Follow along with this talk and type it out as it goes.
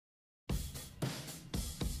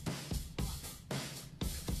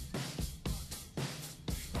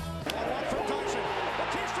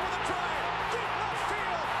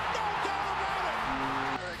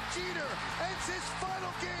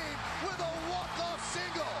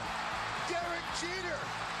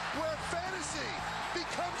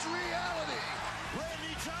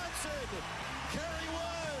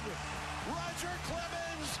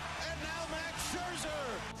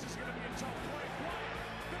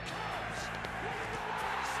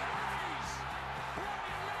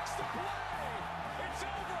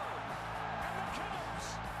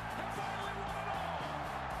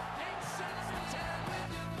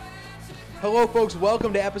Hello, folks.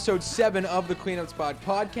 Welcome to episode 7 of the Cleanup Spot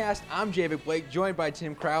podcast. I'm Javid Blake, joined by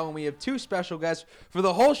Tim Crowley, and we have two special guests for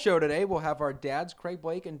the whole show today. We'll have our dads, Craig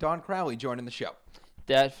Blake and Don Crowley, joining the show.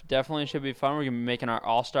 That definitely should be fun. We're going to be making our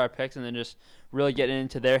all-star picks and then just really getting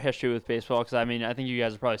into their history with baseball because, I think you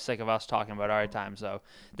guys are probably sick of us talking about our time. So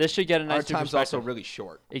this should get a nice Our time's also really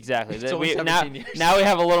short. Exactly. It's only 17 years. Now we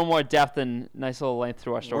have a little more depth and nice little length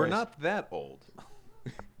through our stories. We're not that old.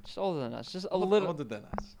 Just older than us. Just a little. Older than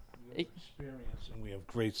us. We have experience and we have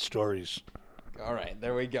great stories. All right,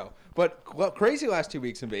 there we go. But crazy last 2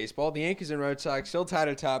 weeks in baseball. The Yankees and Red Sox still tied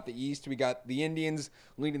atop the East. We got the Indians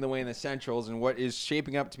leading the way in the Centrals in what is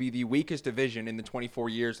shaping up to be the weakest division in the 24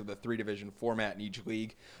 years of the three-division format in each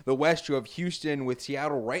league. The West, you have Houston with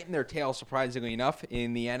Seattle right in their tail, surprisingly enough.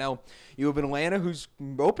 In the NL, you have Atlanta, who's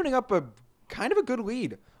opening up a kind of a good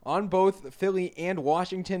lead on both Philly and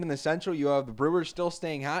Washington. In the Central, you have the Brewers still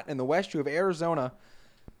staying hot. In the West, you have Arizona,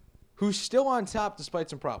 who's still on top despite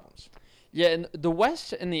some problems. Yeah, and the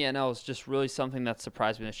West and the NL is just really something that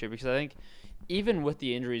surprised me this year because I think even with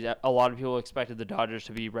the injuries, a lot of people expected the Dodgers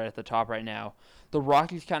to be right at the top right now. The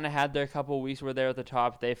Rockies kind of had their couple of weeks where they were at the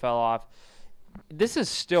top. They fell off. This is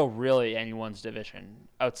still really anyone's division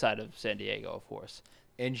outside of San Diego, of course.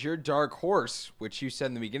 And your dark horse, which you said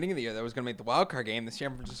in the beginning of the year that was going to make the wild card game, the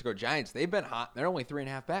San Francisco Giants, they've been hot. They're only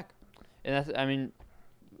 3.5 back. And that's,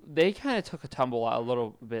 they kind of took a tumble out a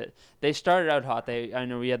little bit. They started out hot. I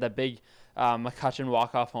know we had that big McCutchen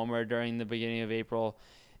walk-off homer during the beginning of April.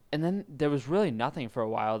 And then there was really nothing for a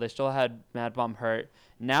while. They still had Mad Bum hurt.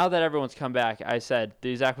 Now that everyone's come back, I said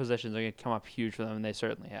these acquisitions are going to come up huge for them, and they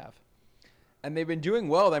certainly have. And they've been doing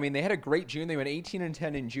well. They had a great June. They went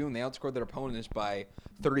 18-10 in June. They outscored their opponents by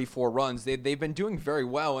 34 runs. They've been doing very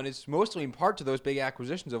well, and it's mostly in part to those big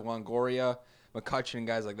acquisitions of Longoria, McCutchen, and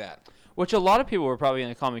guys like that. Which a lot of people were probably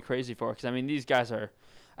going to call me crazy for, because, these guys are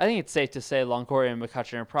 – I think it's safe to say Longoria and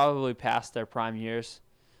McCutchen are probably past their prime years.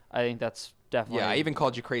 I think that's definitely – Yeah, I even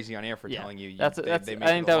called you crazy on air for telling you they I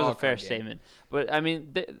think that was a fair statement. But,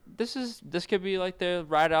 this could be like the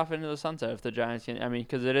ride off into the sunset if the Giants can –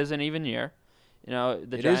 because it is an even year.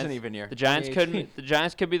 It is an even year. The Giants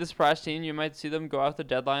could be the surprise team. You might see them go out the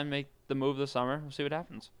deadline, make the move this summer. We'll see what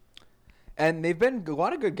happens. And they've been a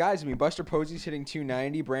lot of good guys. Buster Posey's hitting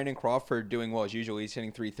 290. Brandon Crawford doing well as usual. He's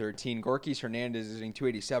hitting 313. Gorkys Hernandez is hitting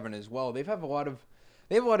 287 as well. They have a lot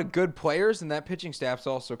of good players, and that pitching staff's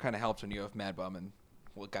also kind of helps when you have Mad Bum and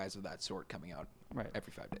guys of that sort coming out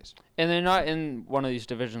every 5 days. And they're not in one of these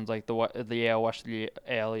divisions like the AL West, the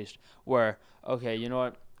AL East, where okay, you know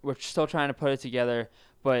what? We're still trying to put it together,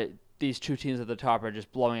 but these two teams at the top are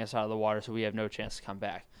just blowing us out of the water, so we have no chance to come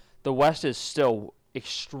back. The West is still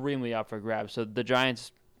extremely up for grabs, so the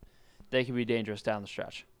Giants, they can be dangerous down the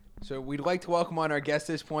stretch. So we'd like to welcome on our guest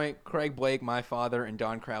at this point, Craig Blake, my father, and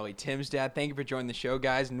Don Crowley, Tim's dad. Thank you for joining the show,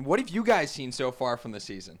 guys. And what have you guys seen so far from the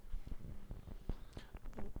season?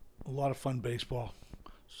 A lot of fun baseball.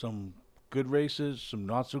 Some good races, some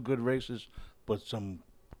not so good races, but some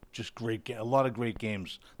just a lot of great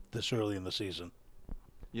games this early in the season.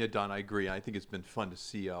 Yeah, Don, I agree. I think it's been fun to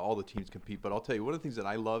see all the teams compete. But I'll tell you, one of the things that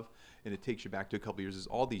I love, and it takes you back to a couple of years, is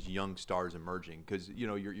all these young stars emerging. Because,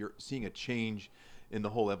 you're seeing a change in the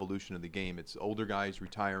whole evolution of the game. It's older guys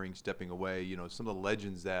retiring, stepping away. Some of the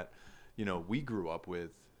legends that, we grew up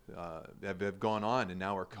with have gone on and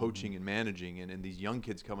now are coaching and managing. And these young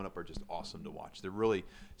kids coming up are just awesome to watch. They're really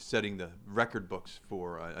setting the record books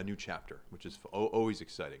for a new chapter, which is always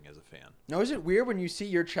exciting as a fan. Now, is it weird when you see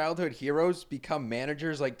your childhood heroes become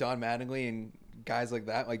managers like Don Mattingly and guys like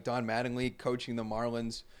that, like Don Mattingly coaching the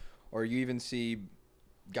Marlins, or you even see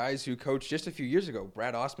guys who coached just a few years ago?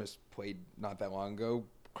 Brad Ausmus played not that long ago.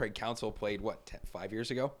 Craig Counsell played, 5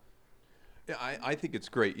 years ago? Yeah, I think it's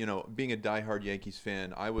great. Being a diehard Yankees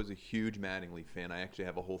fan, I was a huge Mattingly fan. I actually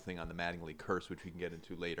have a whole thing on the Mattingly curse, which we can get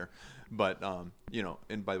into later. But,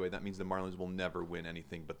 and by the way, that means the Marlins will never win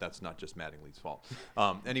anything, but that's not just Mattingly's fault.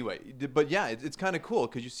 Anyway, but yeah, it's kind of cool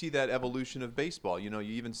because you see that evolution of baseball. You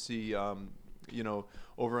even see,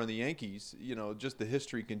 over on the Yankees, just the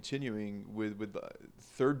history continuing with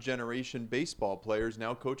third-generation baseball players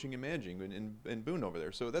now coaching and managing in Boone over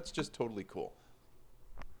there. So that's just totally cool.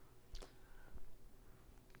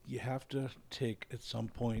 You have to take, at some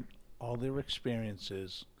point, all their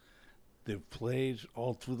experiences. They've played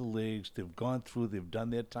all through the leagues. They've gone through. They've done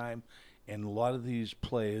their time. And a lot of these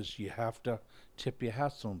players, you have to tip your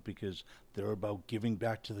hats to them because they're about giving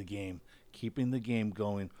back to the game, keeping the game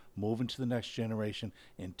going, moving to the next generation,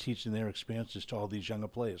 and teaching their experiences to all these younger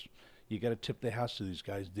players. You got to tip their hats to these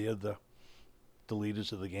guys. They're the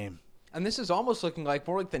leaders of the game. And this is almost looking like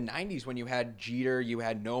more like the 90s when you had Jeter, you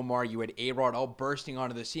had Nomar, you had A-Rod all bursting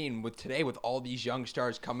onto the scene. With today, with all these young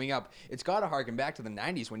stars coming up, it's got to harken back to the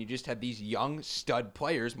 90s when you just had these young stud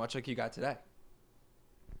players, much like you got today.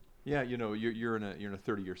 Yeah, you're in a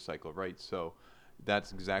 30-year cycle, right? So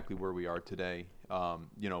that's exactly where we are today.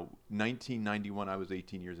 1991, I was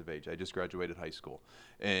 18 years of age. I just graduated high school.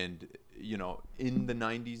 And, in the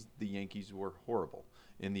 90s, the Yankees were horrible.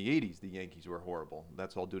 In the 80s, the Yankees were horrible.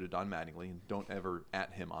 That's all due to Don Mattingly, and don't ever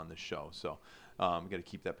at him on this show. So we got to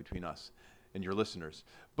keep that between us and your listeners.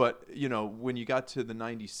 But, when you got to the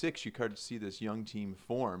 96, you started to see this young team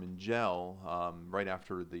form and gel right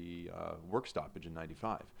after the work stoppage in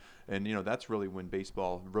 95. And, that's really when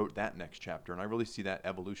baseball wrote that next chapter. And I really see that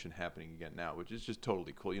evolution happening again now, which is just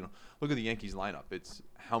totally cool. Look at the Yankees lineup. It's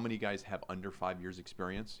how many guys have under 5 years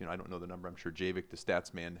experience. I don't know the number. I'm sure Javik, the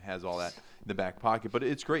stats man, has all that in the back pocket. But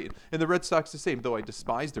it's great. And the Red Sox the same. Though I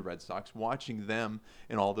despise the Red Sox, watching them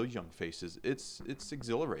and all those young faces, it's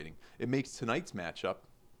exhilarating. It makes tonight's matchup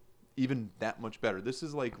even that much better. This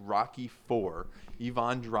is like Rocky IV,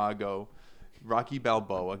 Ivan Drago, Rocky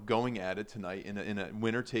Balboa going at it tonight in a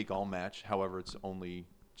winner-take-all match. However, it's only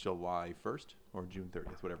July 1st or June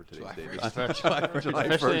 30th, whatever today's date is. July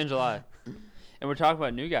 1st. Especially in July. And we're talking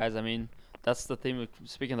about new guys. I mean, that's the theme of,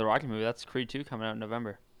 speaking of the Rocky movie, that's Creed 2 coming out in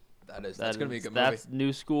November. That's going to be a good movie. That's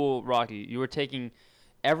new school Rocky. You were taking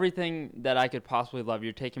everything that I could possibly love.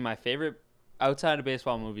 You're taking my favorite outside of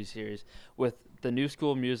baseball movie series with the new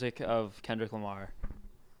school music of Kendrick Lamar.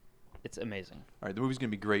 It's amazing. All right, the movie's going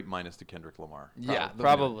to be great minus the Kendrick Lamar. Yeah,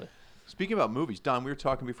 probably. Speaking about movies, Don, we were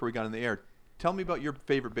talking before we got in the air. Tell me about your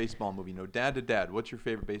favorite baseball movie. Dad to dad, what's your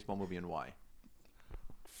favorite baseball movie and why?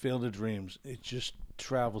 Field of Dreams. It just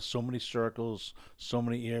travels so many circles, so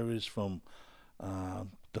many areas from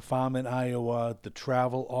the farm in Iowa, the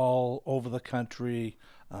travel all over the country,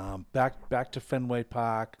 back to Fenway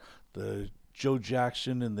Park, the Joe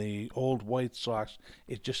Jackson and the old White Sox.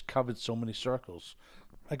 It just covered so many circles.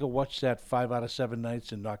 I could watch that 5 out of 7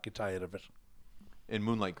 nights and not get tired of it. And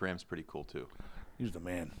Moonlight Graham's pretty cool too. He was the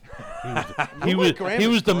man. He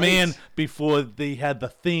was the man before they had the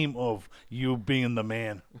theme of you being the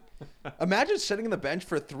man. Imagine sitting on the bench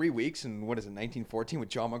for 3 weeks in, 1914 with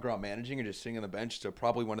John McGraw managing and just sitting on the bench to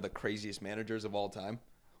probably one of the craziest managers of all time.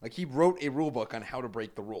 Like, he wrote a rule book on how to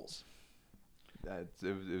break the rules.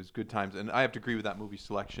 It was good times, and I have to agree with that movie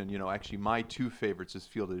selection. Actually, my two favorites is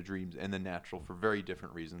Field of Dreams and The Natural for very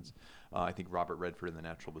different reasons. I think Robert Redford in The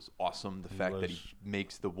Natural was awesome. The fact that he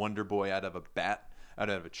makes the Wonder Boy out of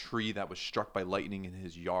a tree that was struck by lightning in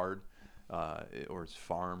his yard, or his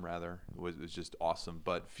farm rather, was just awesome.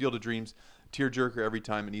 But Field of Dreams, tearjerker every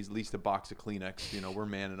time. It needs at least a box of Kleenex. We're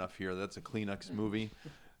man enough here. That's a Kleenex movie.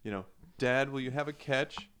 Dad, will you have a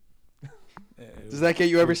catch? Does that get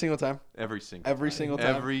you every single time? Every single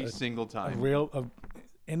time.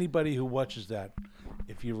 Anybody who watches that,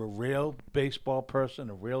 if you're a real baseball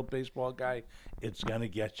person, a real baseball guy, it's gonna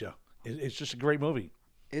get you. It's just a great movie.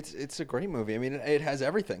 It's a great movie. I mean, it has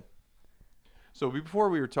everything. So before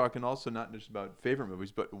we were talking also not just about favorite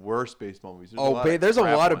movies, but worst baseball movies. There's a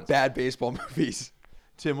lot of bad baseball movies.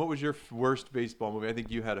 Tim, what was your worst baseball movie? I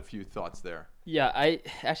think you had a few thoughts there. Yeah, I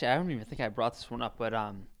don't even think I brought this one up, but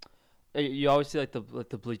you always see like the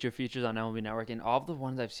bleacher features on MLB Network, and all of the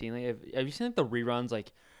ones I've seen. Have you seen like the reruns,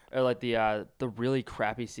 or like the really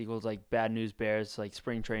crappy sequels, like Bad News Bears, like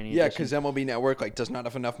Spring Training? Yeah, because MLB Network does not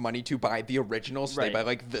have enough money to buy the originals. So right. They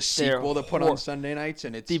buy the sequel to put on Sunday nights,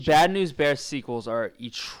 and it's the Bad News Bears sequels are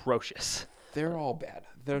atrocious. They're all bad.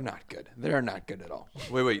 They're not good. They're not good at all.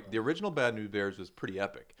 Wait. The original Bad News Bears was pretty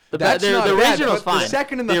epic. The original's fine. The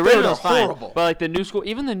second and the third are horrible. Fine. But like the new school,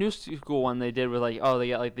 even the new school one they did with they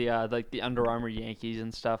got like the Under Armour Yankees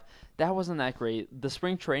and stuff. That wasn't that great. The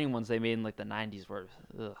spring training ones they made in like the 90s were.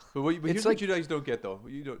 Ugh. But here's what you guys don't get though.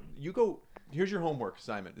 You go. Here's your homework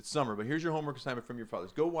assignment. It's summer, but here's your homework assignment from your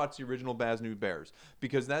fathers. Go watch the original Bad News Bears,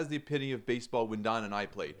 because that's the epitome of baseball when Don and I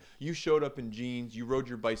played. You showed up in jeans. You rode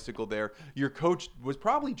your bicycle there. Your coach was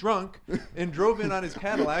probably drunk and drove in on his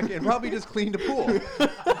Cadillac and probably just cleaned a pool.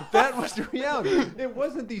 That was the reality. It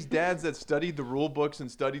wasn't these dads that studied the rule books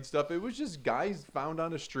and studied stuff. It was just guys found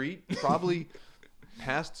on a street, probably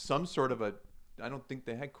past some sort of a. I don't think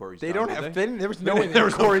they had Corey's. There was no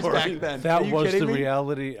Corey's back then. That was the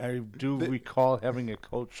reality. I do recall having a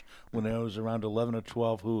coach when I was around 11 or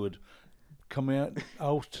 12 who would come out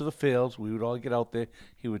to the fields. We would all get out there.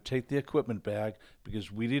 He would take the equipment bag,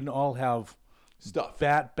 because we didn't all have stuff,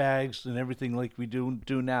 bat bags and everything like we do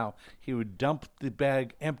now. He would dump the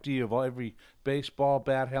bag empty of every baseball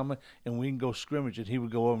bat, helmet, and we can go scrimmage, and he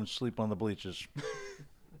would go over and sleep on the bleachers.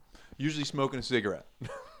 Usually smoking a cigarette.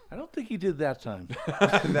 I don't think he did that time.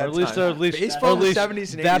 That at least Baseball in the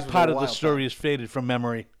 70s and 80s that was part a of the wild story time. is faded from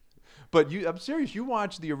memory. But I'm serious. You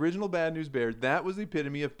watch the original Bad News Bears. That was the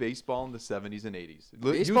epitome of baseball in the 70s and 80s.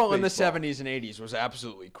 Baseball in the baseball. 70s and 80s was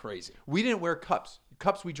absolutely crazy. We didn't wear cups.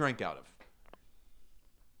 Cups we drank out of.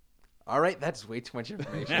 All right, that's way too much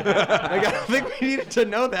information. I don't think we needed to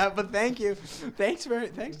know that, but thank you. Thanks,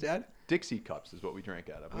 Dad. Dixie cups is what we drank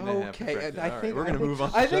out of. We didn't have to Okay, drink it. I All right, think we're gonna move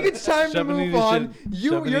on. I think it's time to move 70s on. and-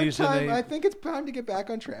 Your 70s and time. 80s. I think it's time to get back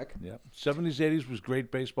on track. Yeah, 70s, 80s was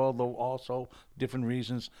great baseball, though also different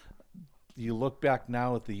reasons. You look back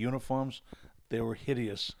now at the uniforms, they were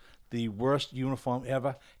hideous. The worst uniform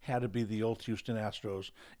ever had to be the old Houston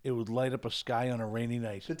Astros. It would light up a sky on a rainy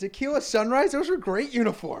night. The Tequila Sunrise, those were great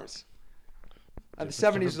uniforms. The Difference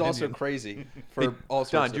 70s of was also opinion. crazy for Hey, all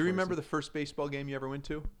sorts Don, of do you remember reasons. the first baseball game you ever went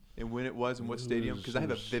to, and when it was, and what stadium? Because I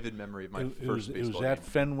have a vivid memory of my first It baseball was at game.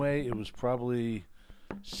 Fenway. It was probably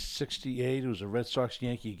 68. It was a Red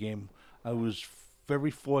Sox-Yankee game. I was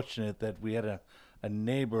very fortunate that we had a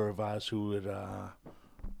neighbor of ours who had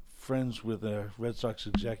friends with a Red Sox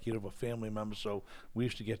executive, a family member, so we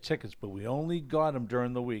used to get tickets, but we only got them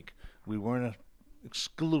during the week. We weren't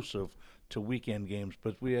exclusive to weekend games,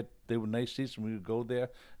 but they were nice seats, and we would go there.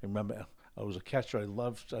 I remember I was a catcher.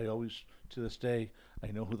 I always, to this day,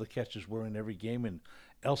 I know who the catchers were in every game, and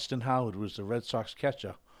Elston Howard was the Red Sox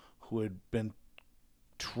catcher who had been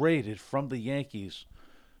traded from the Yankees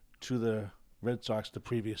to the Red Sox the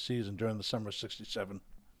previous season during the summer of '67.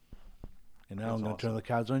 And now That's I'm going to turn awesome. the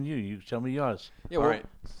cards on you. You tell me yours. Yeah, All well, right,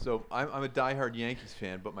 so I'm a diehard Yankees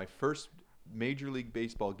fan, but my first Major League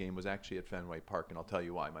Baseball game was actually at Fenway Park, and I'll tell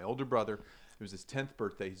you why. My older brother, it was his 10th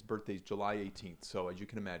birthday. His birthday's July 18th, so as you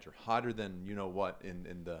can imagine, hotter than you know what in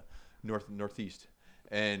the northeast.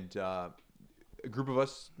 And a group of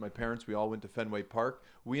us, my parents, we all went to Fenway Park.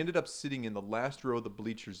 We ended up sitting in the last row of the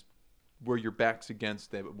bleachers where your back's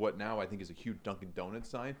against what now I think is a huge Dunkin' Donuts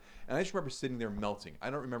sign. And I just remember sitting there melting.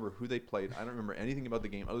 I don't remember who they played. I don't remember anything about the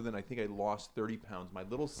game other than I think I lost 30 pounds. My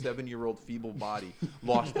little 7-year-old feeble body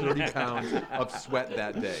lost 30 pounds of sweat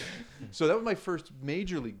that day. So that was my first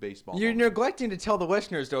Major League Baseball you're moment. neglecting to tell the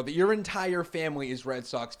listeners, though, that your entire family is Red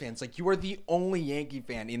Sox fans. Like, you are the only Yankee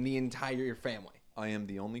fan in the entire family. I am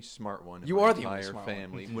the only smart one in You my are the only entire smart one.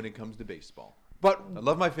 family when it comes to baseball. But, I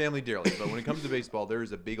love my family dearly, but when it comes to baseball, there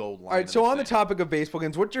is a big old line. all right, so on the sand. topic of baseball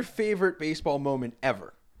games, what's your favorite baseball moment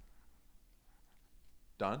ever?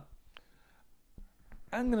 Don?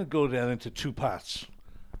 I'm going to go down into two parts.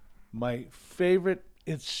 My favorite,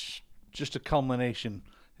 it's just a culmination.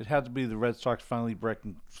 It had to be the Red Sox finally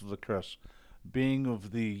breaking through the curse. Being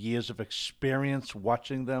of the years of experience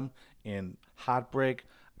watching them and heartbreak,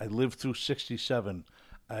 I lived through 67.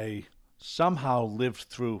 I somehow lived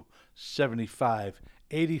through 75.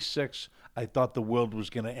 86, I thought the world was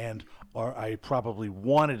going to end, or I probably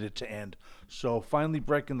wanted it to end. So finally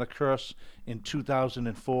breaking the curse in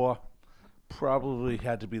 2004 probably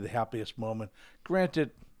had to be the happiest moment.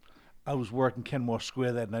 Granted, I was working Kenmore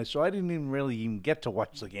Square that night, so I didn't even get to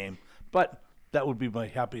watch the game. But that would be my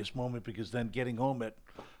happiest moment, because then getting home at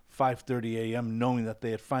 5:30 a.m., knowing that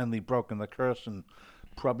they had finally broken the curse, and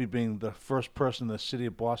probably being the first person in the city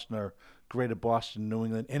of Boston or Greater Boston, New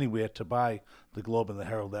England, anywhere to buy the Globe and the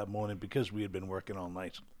Herald that morning, because we had been working all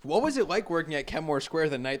night. What was it like working at Kenmore Square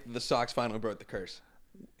the night that the Sox finally broke the curse?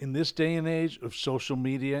 In this day and age of social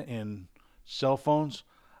media and cell phones,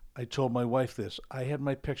 I told my wife this. I had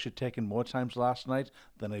my picture taken more times last night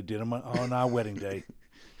than I did on our wedding day.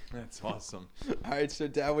 That's awesome. All right, so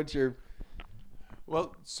Dad, what's your...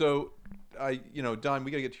 Well, so Don,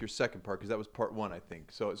 we got to get to your second part because that was part one, I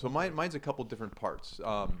think. So mine's a couple different parts.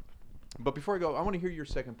 But before I go, I want to hear your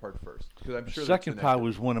second part first, because I'm sure The second that's part connected.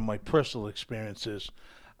 was one of my personal experiences.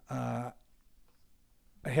 I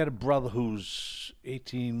had a brother who's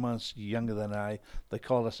 18 months younger than I. They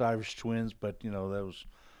called us Irish twins, but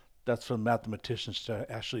that's for mathematicians to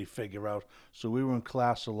actually figure out. So we were in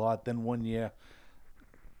class a lot. Then one year,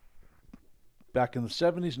 back in the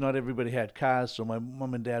 70s, not everybody had cars, so my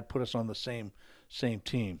mom and dad put us on the same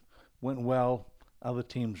team. Went well. Other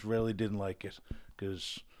teams really didn't like it,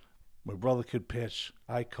 because my brother could pitch,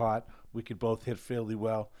 I caught, we could both hit fairly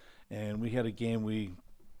well, and we had a game we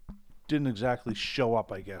didn't exactly show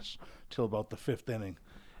up, I guess, till about the fifth inning.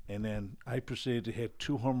 And then I proceeded to hit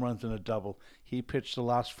 2 home runs and a double. He pitched the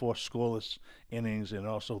last 4 scoreless innings and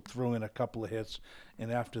also threw in a couple of hits.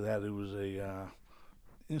 And after that, it was a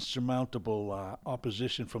insurmountable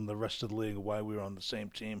opposition from the rest of the league why we were on the same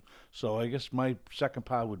team. So I guess my second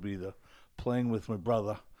part would be the playing with my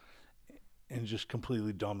brother and just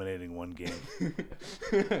completely dominating one game.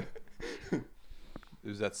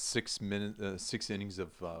 Is that 6 innings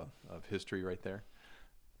of history right there?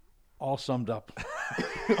 All summed up.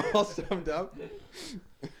 All summed up.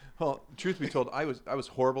 Well, truth be told, I was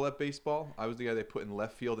horrible at baseball. I was the guy they put in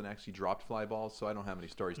left field and actually dropped fly balls, so I don't have any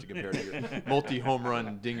stories to compare to your multi-home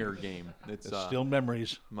run dinger game. It's Still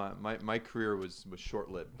memories. My career was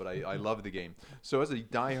short-lived, but I love the game. So as a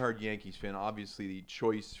diehard Yankees fan, obviously the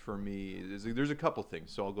choice for me is there's a couple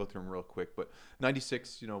things, so I'll go through them real quick. But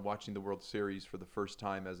 96, watching the World Series for the first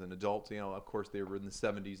time as an adult, of course they were in the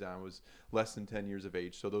 70s. I was less than 10 years of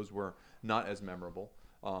age, so those were not as memorable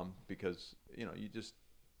because, you just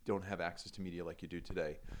don't have access to media like you do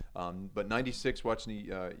today. But 96, watching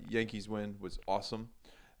the Yankees win was awesome.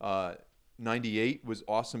 98 was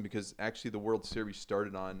awesome because actually the World Series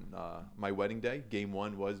started on my wedding day. Game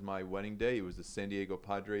 1 was my wedding day. It was the San Diego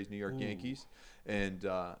Padres, New York Yankees. And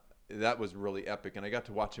that was really epic. And I got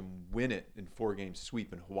to watch him win it in 4-game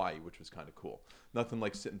sweep in Hawaii, which was kind of cool. Nothing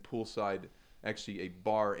like sitting poolside, actually a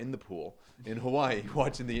bar in the pool in Hawaii,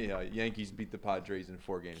 watching the Yankees beat the Padres in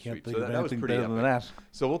 4-game sweep. So that was pretty epic.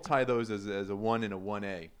 So we'll tie those as a 1 and a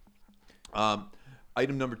 1A.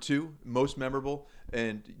 Item number 2, most memorable,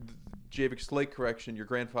 and Javik, slight correction, your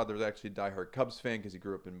grandfather was actually a diehard Cubs fan because he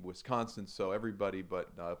grew up in Wisconsin, so everybody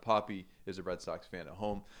but Poppy is a Red Sox fan at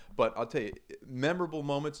home. But I'll tell you, memorable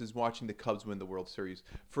moments is watching the Cubs win the World Series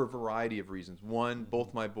for a variety of reasons. One,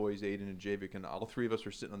 both my boys, Aiden and Javik, and all 3 of us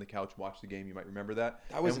were sitting on the couch watching the game. You might remember that.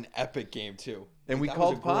 That was an epic game, too. And we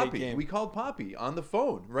called Poppy. We called Poppy on the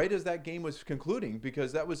phone right as that game was concluding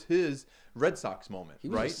because that was his Red Sox moment, He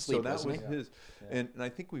was right? asleep, So that was wasn't he? his. Yeah. And I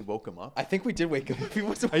think we woke him up. I think we did wake him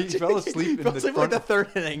up. He fell asleep in the like front. the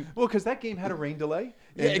 3rd inning. Well, because that game had a rain delay.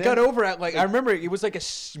 Yeah, it got over at I remember it was like a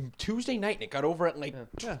Tuesday night and it got over at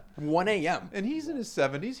 1 a.m. And he's in his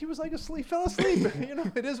 70s. He was like asleep, fell asleep.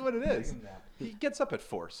 It is what it is. He gets up at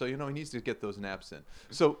 4, so he needs to get those naps in.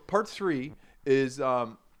 So part 3 is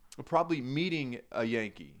probably meeting a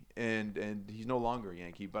Yankee, and he's no longer a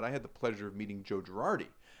Yankee, but I had the pleasure of meeting Joe Girardi.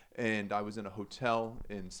 And I was in a hotel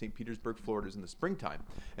in St. Petersburg, Florida, in the springtime.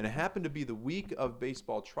 And it happened to be the week of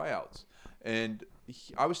baseball tryouts. And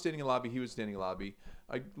I was standing in the lobby, he was standing in the lobby.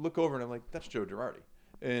 I look over and I'm like, that's Joe Girardi.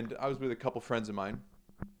 And I was with a couple friends of mine,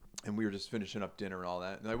 and we were just finishing up dinner and all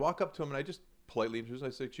that. And I walk up to him and I just politely introduced. I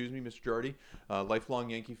said, excuse me, Mr. Girardi, lifelong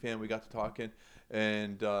Yankee fan. We got to talking.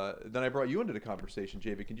 And then I brought you into the conversation,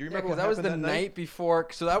 JV. Can you remember what that was happened the night before.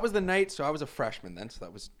 So that was the night. So I was a freshman then. So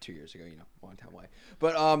that was 2 years ago, long time away.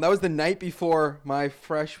 But that was the night before my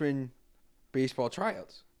freshman baseball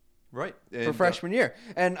tryouts. Right. For freshman year.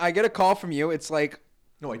 And I get a call from you. It's like,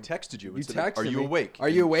 no, I texted you. You said, texted Are you me. awake? Are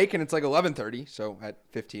you awake? And it's like 11:30. So at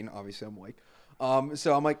 15, obviously I'm awake.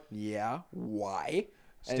 So I'm like, yeah, why?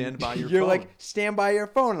 Stand by your You're phone. like, stand by your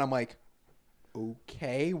phone. And I'm like,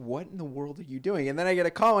 okay, what in the world are you doing? And then I get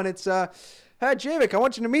a call and it's, hey, Javik, I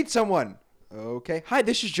want you to meet someone. Okay. Hi,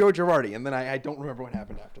 this is Joe Girardi. And then I don't remember what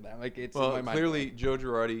happened after that. Like it's in my mind. Clearly Joe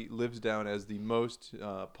Girardi lives down as the most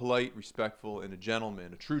polite, respectful, and a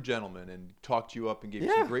gentleman, a true gentleman, and talked you up and gave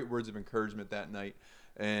you some great words of encouragement that night.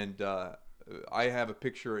 And I have a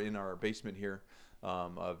picture in our basement here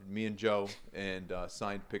of me and Joe, and a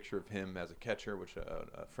signed picture of him as a catcher, which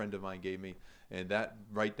a friend of mine gave me. And that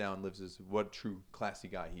right down lives as what a true classy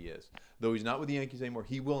guy he is. Though he's not with the Yankees anymore,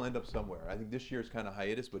 he will end up somewhere. I think this year is kind of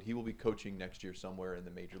hiatus, but he will be coaching next year somewhere in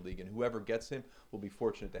the major league. And whoever gets him will be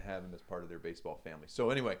fortunate to have him as part of their baseball family.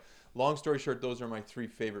 So anyway, long story short, those are my 3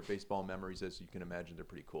 favorite baseball memories. As you can imagine, they're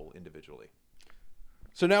pretty cool individually.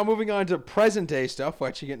 So now moving on to present day stuff. We'll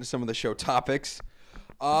actually get into some of the show topics.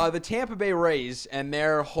 The Tampa Bay Rays and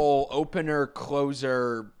their whole opener,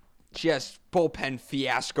 closer, just bullpen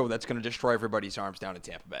fiasco that's going to destroy everybody's arms down in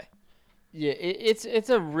Tampa Bay. Yeah, it's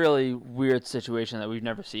a really weird situation that we've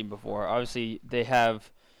never seen before. Obviously, they have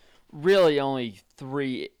really only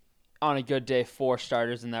 3, on a good day, 4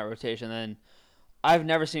 starters in that rotation. And I've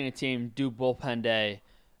never seen a team do bullpen day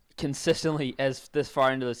consistently as this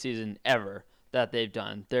far into the season ever that they've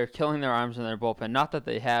done. They're killing their arms in their bullpen. Not that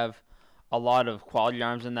they have a lot of quality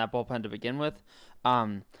arms in that bullpen to begin with.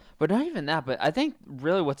 But not even that. But I think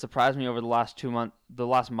really what surprised me over the last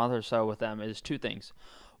month or so with them is 2 things.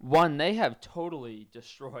 One, they have totally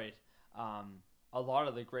destroyed a lot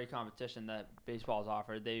of the great competition that baseball has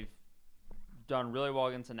offered. They've done really well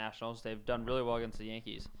against the Nationals. They've done really well against the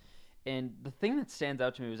Yankees. And the thing that stands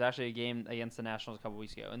out to me was actually a game against the Nationals a couple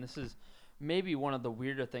weeks ago. And this is maybe one of the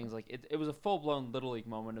weirder things. Like it was a full-blown Little League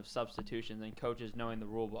moment of substitutions and coaches knowing the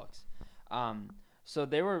rule books. So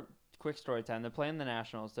they were... Quick story time. They're playing the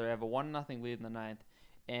Nationals. They have a 1-0 lead in the 9th,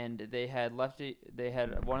 and they had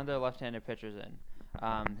one of their left-handed pitchers in.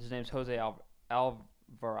 His name's Jose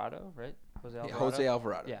Alvarado, right? Jose Yeah, Alvarado. Jose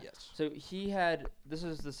Alvarado. Yeah. Yes. So this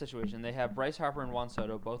is the situation. They have Bryce Harper and Juan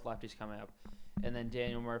Soto, both lefties coming up, and then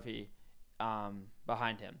Daniel Murphy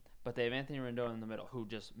behind him. But they have Anthony Rendon in the middle, who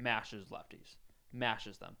just mashes lefties,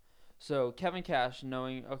 mashes them. So Kevin Cash,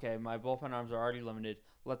 knowing, okay, my bullpen arms are already limited,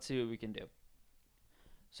 let's see what we can do.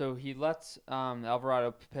 So he lets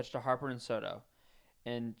Alvarado pitch to Harper and Soto.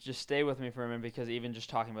 And just stay with me for a minute because even just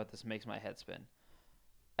talking about this makes my head spin.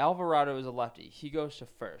 Alvarado is a lefty. He goes to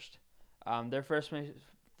first. Their first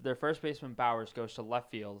baseman Bowers goes to left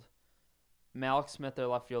field. Malik Smith, their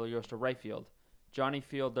left fielder, goes to right field. Johnny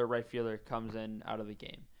Field, their right fielder, comes in out of the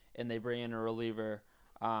game. And they bring in a reliever,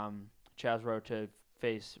 Chaz Rowe, to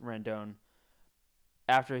face Rendon.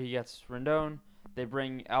 After he gets Rendon, they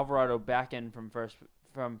bring Alvarado back in from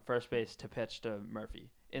first base to pitch to Murphy.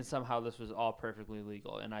 And somehow this was all perfectly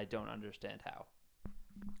legal, and I don't understand how.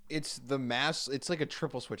 It's like a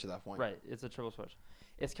triple switch at that point. Right, it's a triple switch.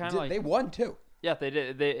 It's kind of like they won too. Yeah, they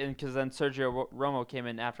did. Because then Sergio Romo came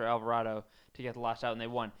in after Alvarado to get the last out, and they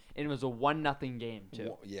won. And it was a 1-0 game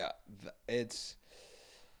too. Yeah,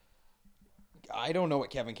 I don't know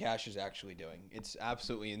what Kevin Cash is actually doing. It's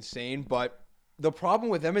absolutely insane. But the problem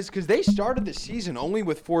with them is because they started the season only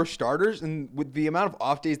with 4 starters, and with the amount of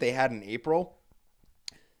off days they had in April,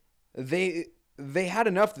 they had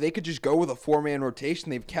enough that they could just go with a 4-man rotation.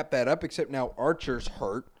 They've kept that up, except now Archer's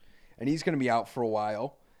hurt, and he's going to be out for a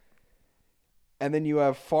while. And then you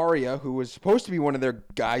have Faria, who was supposed to be one of their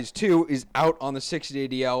guys too, is out on the 60-day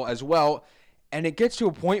DL as well. And it gets to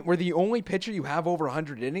a point where the only pitcher you have over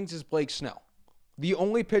 100 innings is Blake Snell. The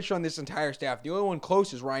only pitcher on this entire staff, the only one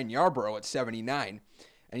close is Ryan Yarbrough at 79.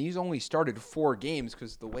 And he's only started 4 games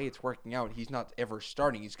because the way it's working out, he's not ever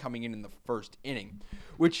starting. He's coming in the first inning,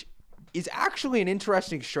 which is actually an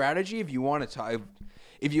interesting strategy if you want to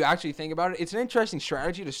if you actually think about it. It's an interesting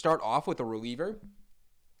strategy to start off with a reliever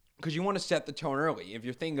because you want to set the tone early. If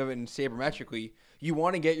you're thinking of it in sabermetrically, you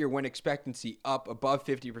want to get your win expectancy up above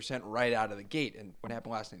 50% right out of the gate. And what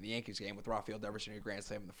happened last night in the Yankees game with Rafael Devers in a grand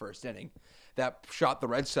slam in the first inning, that shot the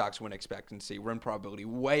Red Sox win expectancy, win probability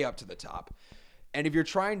way up to the top. And if you're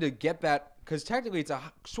trying to get that, because technically it's a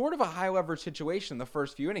sort of a high leverage situation in the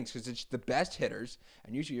first few innings because it's the best hitters,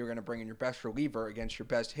 and usually you're going to bring in your best reliever against your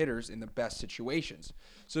best hitters in the best situations.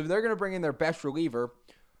 So if they're going to bring in their best reliever,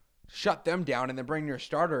 shut them down, and then bring your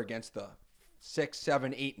starter against the 6,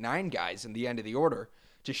 7, 8, 9 guys in the end of the order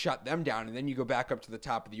to shut them down, and then you go back up to the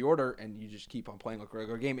top of the order and you just keep on playing like a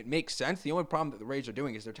regular game. It makes sense. The only problem that the Rays are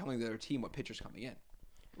doing is they're telling their team what pitcher's coming in.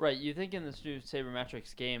 Right, you think in this new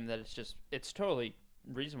sabermetrics game that it's totally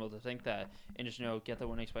reasonable to think that and just get the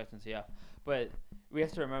win expectancy up. But we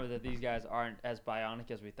have to remember that these guys aren't as bionic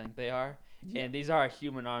as we think they are, and these are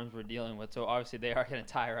human arms we're dealing with. So obviously they are going to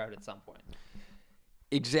tire out at some point.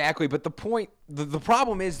 Exactly, but the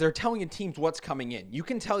problem is they're telling teams what's coming in. You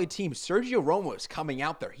can tell a team Sergio Romo is coming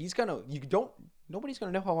out there. Nobody's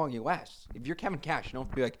gonna know how long he lasts. If you're Kevin Cash, you don't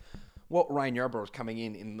have to be like, well, Ryan Yarbrough is coming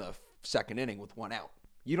in the second inning with 1 out.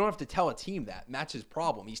 You don't have to tell a team that, and that's his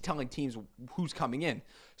problem. He's telling teams who's coming in.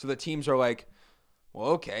 So the teams are like, well,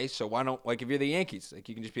 okay, so why don't, like, if you're the Yankees, like,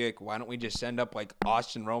 you can just be like, why don't we just send up, like,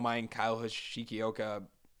 Austin Romine, Kyle Hashikioka,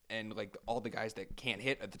 and, like, all the guys that can't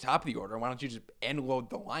hit at the top of the order? Why don't you just end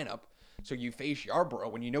load the lineup so you face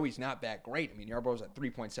Yarbrough when you know he's not that great? I mean, Yarbrough's at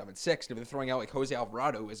 3.76. If they're throwing out, like, Jose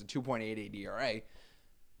Alvarado as a 2.88 ERA,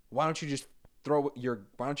 why don't you just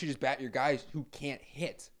bat your guys who can't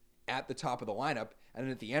hit at the top of the lineup? And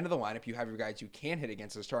then at the end of the lineup, you have your guys who can hit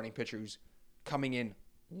against a starting pitcher who's coming in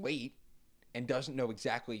late and doesn't know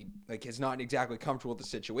exactly, like, is not exactly comfortable with the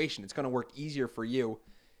situation. It's going to work easier for you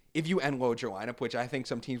if you end load your lineup, which I think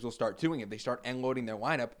some teams will start doing. If they start end loading their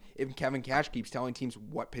lineup, if Kevin Cash keeps telling teams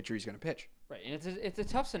what pitcher he's going to pitch. Right, and it's a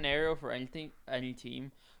tough scenario for any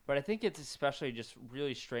team, but I think it's especially just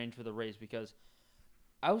really strange for the Rays because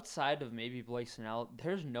outside of maybe Blake Snell,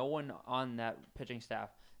 there's no one on that pitching staff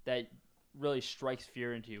that really strikes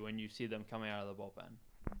fear into you when you see them coming out of the bullpen.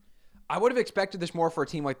 I would have expected this more for a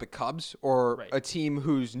team like the Cubs or a team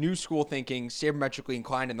who's new school thinking, sabermetrically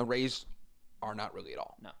inclined, and the Rays are not really at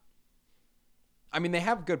all. No. I mean, they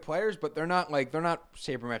have good players, but they're not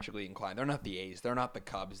sabermetrically inclined. They're not the A's. They're not the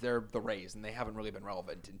Cubs. They're the Rays, and they haven't really been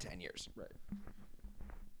relevant in 10 years. Right.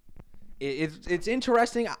 It's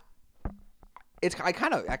interesting. I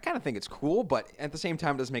kind of think it's cool, but at the same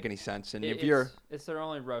time, it doesn't make any sense. And it's their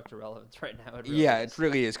only road to relevance right now. It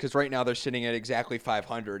really is because right now they're sitting at exactly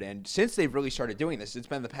 500, and since they've really started doing this, it's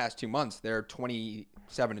been the past 2 months. They're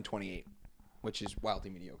 27-28, which is wildly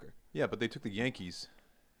mediocre. Yeah, but they took the Yankees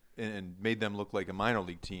and made them look like a minor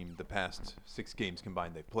league team the past 6 games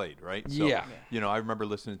combined they've played, right? So, yeah. I remember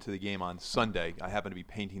listening to the game on Sunday. I happened to be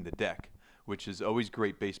painting the deck which is always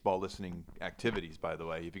great baseball listening activities, by the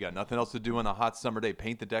way. If you got nothing else to do on a hot summer day,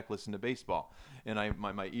 paint the deck, listen to baseball. And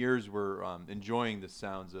my ears were enjoying the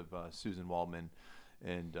sounds of Susan Waldman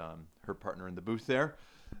and her partner in the booth there.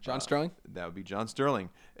 John Sterling? That would be John Sterling.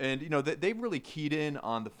 And, they really keyed in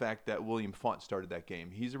on the fact that William Font started that game.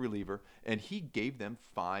 He's a reliever, and he gave them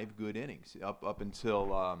 5 good innings up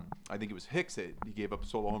until, I think it was Hicks that he gave up a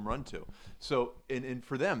solo home run to. So, and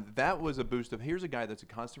for them, that was a boost of, here's a guy that's a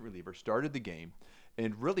constant reliever, started the game,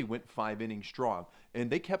 and really went 5 innings strong. And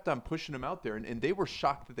they kept on pushing him out there, and they were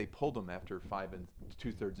shocked that they pulled him after 5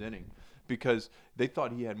 2/3 inning, because they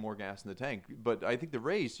thought he had more gas in the tank. But I think the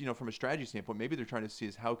Rays, from a strategy standpoint, maybe they're trying to see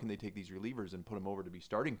is how can they take these relievers and put them over to be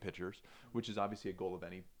starting pitchers, which is obviously a goal of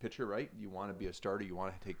any pitcher, right? You want to be a starter. You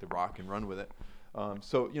want to take the rock and run with it.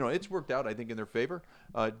 So it's worked out, I think, in their favor.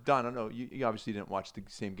 Don, I don't know. You obviously didn't watch the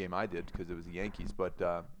same game I did because it was the Yankees, but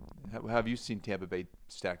have you seen Tampa Bay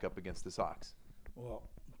stack up against the Sox? Well,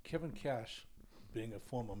 Kevin Cash, being a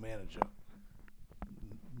former manager,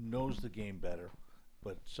 knows the game better.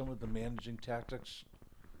 But some of the managing tactics,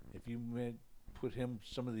 if you put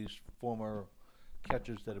some of these former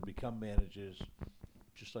catchers that have become managers,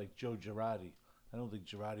 just like Joe Girardi, I don't think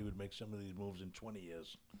Girardi would make some of these moves in 20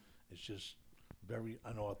 years. It's just very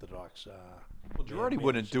unorthodox. Well, Girardi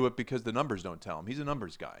wouldn't do it because the numbers don't tell him. He's a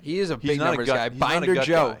numbers guy. He is a big numbers guy. Binder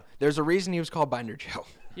Joe. There's a reason he was called Binder Joe.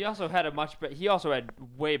 He also had he also had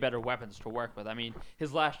way better weapons to work with. I mean,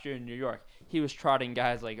 his last year in New York, he was trotting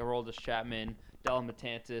guys like Aroldis Chapman, Dellin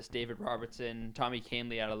Betances, David Robertson, Tommy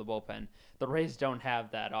Kahnle out of the bullpen. The Rays don't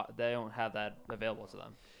have that. They don't have that available to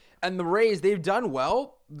them. And the Rays, they've done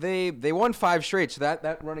well. They won 5 straight, so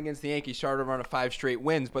that run against the Yankees started a run of 5 straight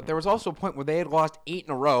wins. But there was also a point where they had lost 8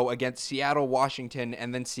 in a row against Seattle, Washington,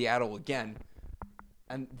 and then Seattle again.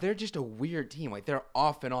 And they're just a weird team. Like, they're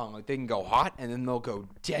off and on. Like, they can go hot, and then they'll go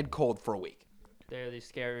dead cold for a week. They're the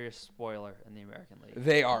scariest spoiler in the American League.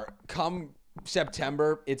 They are. Come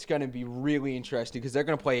September, it's going to be really interesting because they're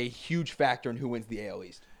going to play a huge factor in who wins the AL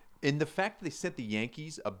East. And the fact that they sent the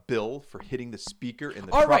Yankees a bill for hitting the speaker in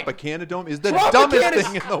the All right. Tropicana Dome is the dumbest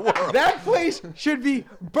thing in the world. That place should be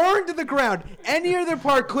burned to the ground. Any other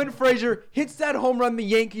park, Clint Frazier hits that home run, the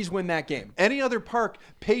Yankees win that game. Any other park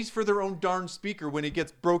pays for their own darn speaker when it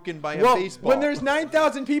gets broken by a Well, baseball. when there's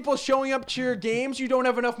 9,000 people showing up to your games, you don't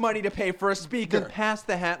have enough money to pay for a speaker. Then pass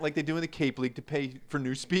the hat like they do in the Cape League to pay for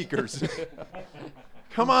new speakers.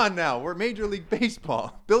 Come on now. We're Major League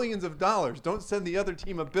Baseball. Billions of dollars. Don't send the other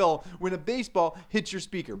team a bill when a baseball hits your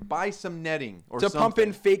speaker. Buy some netting or something. To pump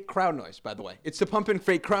in fake crowd noise, by the way. It's to pump in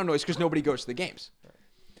fake crowd noise because nobody goes to the games.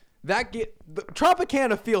 The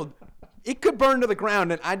Tropicana Field, it could burn to the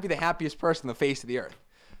ground, and I'd be the happiest person on the face of the earth.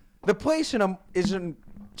 The place is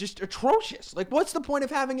just atrocious. Like, what's the point of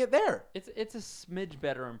having it there? It's a smidge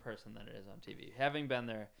better in person than it is on TV. Having been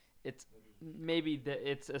there, it's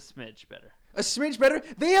a smidge better. A smidge better?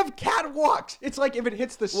 They have catwalks. It's like if it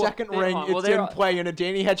hits the second ring, it's in play, and a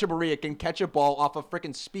Danny Hechavarria can catch a ball off a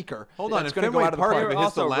freaking speaker. Hold on, it's if going to go Fenway out of the Park, park. if it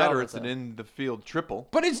hits the Also ladder, relevant, it's an though. in-the-field triple.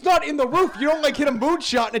 But it's not in the roof. You don't hit a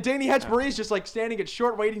moonshot, and a Danny Hechavarria is just standing at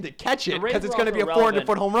short waiting to catch it because it's going to be a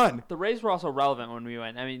 400-foot home run. The Rays were also relevant when we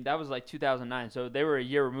went. I mean, that was like 2009, so they were a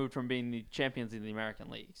year removed from being the champions in the American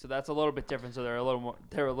League. So that's a little bit different. So they're a little more.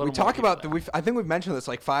 We talk about I think we've mentioned this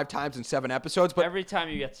like 5 times in 7 episodes. But every time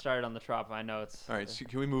you get started on the Trop, I know it's. All right, so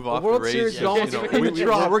can we move off World the Rays? Series almost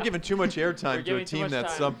We're giving too much airtime to a team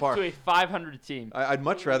that's subpar. To a 500 team. I'd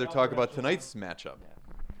much rather talk about tonight's matchup.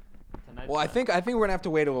 Well, I think we're gonna have to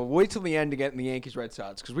wait till the end to get in the Yankees-Red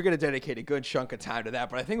Sox because we're gonna dedicate a good chunk of time to that.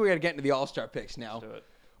 But I think we got to get into the All-Star picks now, Let's do it.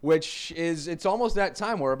 which is it's almost that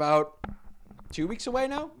time. We're about 2 weeks away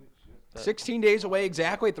now, 16 days away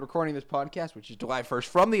exactly at the recording of this podcast, which is July 1st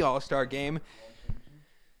from the All-Star game,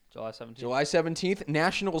 July 17th. July 17th,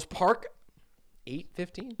 Nationals Park,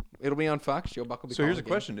 8:15. It'll be on Fox. Joe Buck will be. So here's a calling the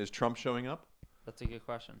question: is Trump showing up? That's a good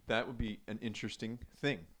question. That would be an interesting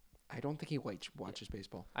thing. game. I don't think he watches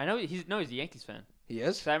baseball. I know he's a Yankees fan. He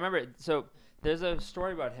is. So I remember. So there's a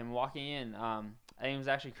story about him walking in. I think it was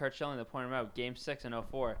actually Kurt Schilling that pointed him out. Game 6 in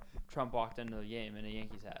 04, Trump walked into the game in a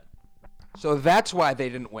Yankees hat. So that's why they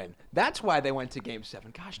didn't win. That's why they went to Game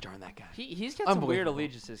 7. Gosh darn that guy. He's got some weird Unbelievable.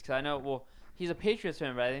 allegiances because I know. Well, he's a Patriots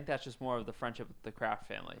fan, but I think that's just more of the friendship with the Kraft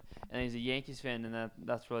family. And he's a Yankees fan, and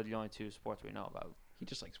that's really the only 2 sports we know about. He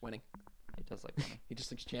just likes winning. He does like winning. He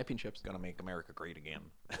just likes championships. Gonna make America great again.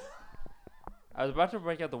 I was about to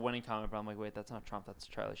break out the winning comment, but I'm like, wait, that's not Trump. That's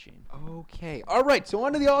Charlie Sheen. Okay. All right. So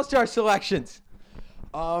on to the All-Star selections.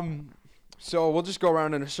 So we'll just go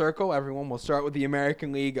around in a circle. Everyone. We'll start with the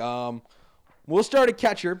American League. We'll start at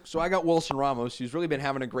catcher. So I got Wilson Ramos, who's really been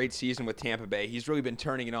having a great season with Tampa Bay. He's really been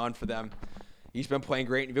turning it on for them. He's been playing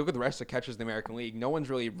great. And if you look at the rest of the catchers in the American League, no one's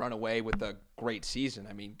really run away with a great season.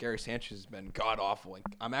 I mean, Gary Sanchez has been god-awful. And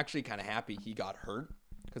I'm actually kind of happy he got hurt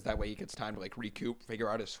because that way he gets time to, recoup, figure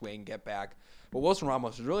out his swing, get back. But Wilson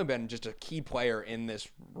Ramos has really been just a key player in this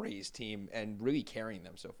Rays team and really carrying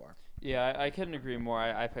them so far. Yeah, I couldn't agree more.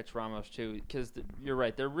 I picked Ramos, too, because you're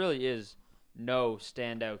right. There really is no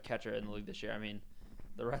standout catcher in the league this year. I mean,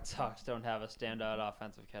 the Red Sox don't have a standout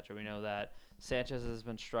offensive catcher. We know that. Sanchez has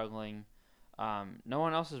been struggling. No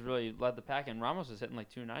one else has really led the pack, and Ramos is hitting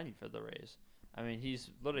 290 for the Rays. I mean, he's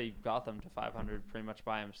literally got them to 500 pretty much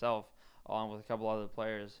by himself, along with a couple other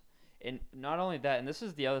players. And not only that, and this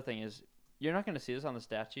is the other thing, is you're not going to see this on the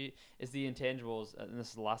stat sheet, is the intangibles, and this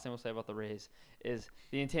is the last thing we'll say about the Rays, is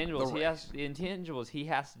the intangibles he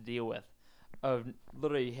has to deal with of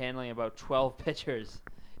literally handling about 12 pitchers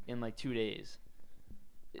in 2 days.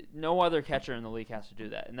 No other catcher in the league has to do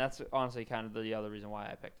that, and that's honestly kind of the other reason why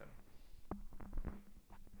I picked him.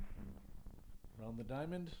 Around the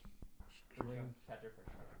diamond,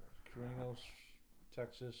 Carrenos,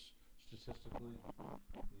 Texas, statistically,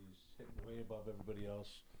 he's hitting way above everybody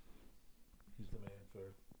else. He's the man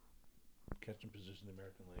for catching position in the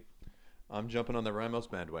American League. I'm jumping on the Ramos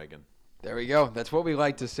bandwagon. There we go. That's what we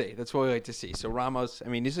like to see. So Ramos, I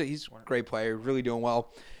mean, he's a great player, really doing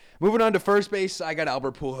well. Moving on to first base, I got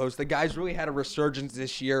Albert Pujols. The guy's really had a resurgence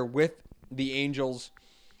this year with the Angels.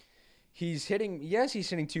 He's hitting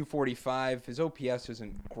 245. His OPS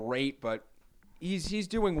isn't great, but he's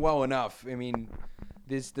doing well enough. I mean,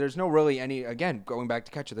 there's no really again, going back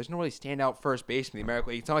to catcher, there's no really standout first baseman in the American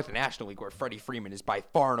League. It's not like the National League where Freddie Freeman is by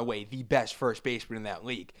far and away the best first baseman in that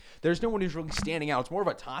league. There's no one who's really standing out. It's more of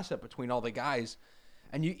a toss-up between all the guys,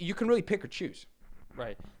 and you can really pick or choose.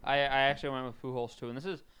 Right. I actually went with Pujols, too,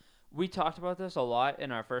 and we talked about this a lot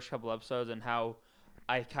in our first couple episodes and how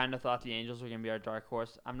I kind of thought the Angels were going to be our dark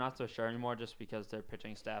horse. I'm not so sure anymore just because their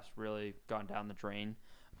pitching staff's really gone down the drain.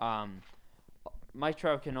 Mike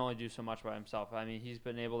Trout can only do so much by himself. I mean, he's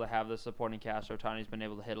been able to have the supporting cast. Ohtani's been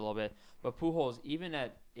able to hit a little bit. But Pujols, even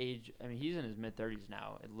at age, I mean, he's in his mid-30s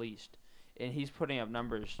now, at least. And he's putting up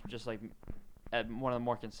numbers just at one of the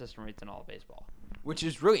more consistent rates in all of baseball. Which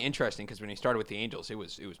is really interesting because when he started with the Angels, it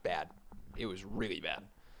was bad. It was really bad.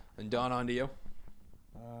 And Don, on to you.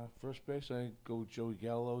 First base, I go with Joey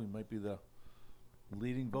Gallo. He might be the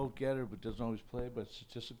leading vote getter, but doesn't always play. But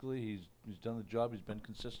statistically, he's done the job. He's been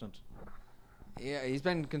consistent. Yeah, he's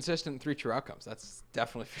been consistent in 3 true outcomes. That's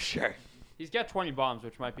definitely for sure. He's got 20 bombs,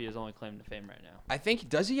 which might be his only claim to fame right now. I think,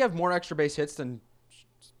 does he have more extra base hits than...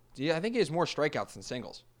 Yeah, I think he has more strikeouts than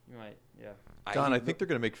singles. You might, yeah. Don, I think they're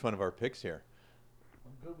going to make fun of our picks here.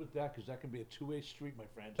 I'm good with that because that can be a two-way street, my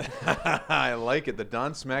friend. I like it. The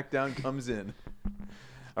Don Smackdown comes in.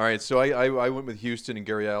 All right, so I went with Houston and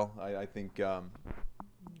Gurriel. I think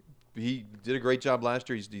he did a great job last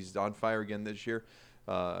year. He's on fire again this year.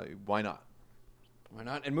 Why not? Why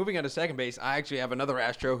not? And moving on to second base, I actually have another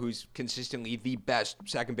Astro who's consistently the best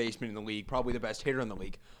second baseman in the league, probably the best hitter in the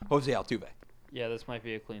league, Jose Altuve. Yeah, this might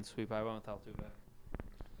be a clean sweep. I went with Altuve.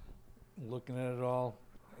 Looking at it all,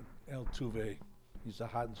 Altuve, he's the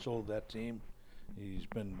heart and soul of that team. He's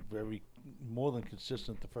been more than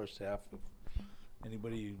consistent the first half. If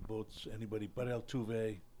anybody votes anybody but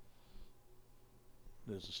Altuve,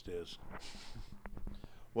 there's the stairs.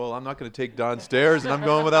 Well, I'm not going to take Don Stairs, and I'm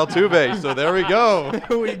going with Altuve. So there we go.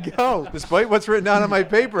 There we go. Despite what's written down on my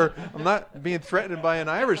paper, I'm not being threatened by an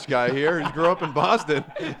Irish guy here who grew up in Boston.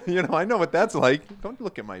 I know what that's like. Don't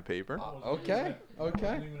look at my paper. Okay.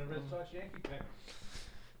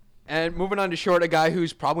 And moving on to short, a guy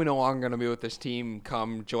who's probably no longer going to be with this team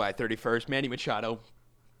come July 31st, Manny Machado.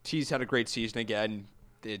 He's had a great season again.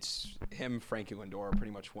 It's him, Frankie Lindor,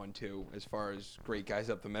 pretty much 1-2 as far as great guys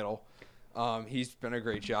up the middle. He's been a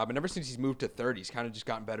great job, and ever since he's moved to third, he's kind of just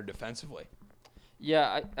gotten better defensively.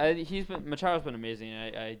 Yeah, Machado's been amazing.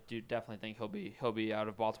 I do definitely think he'll be out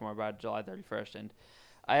of Baltimore by July 31st. And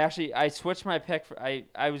I switched my pick.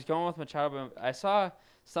 I was going with Machado, but I saw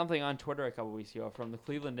something on Twitter a couple weeks ago from the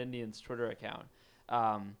Cleveland Indians Twitter account,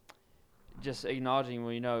 just acknowledging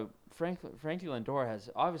Frankie Lindor has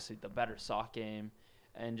obviously the better sock game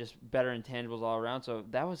and just better intangibles all around. So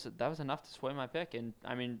that was enough to sway my pick. And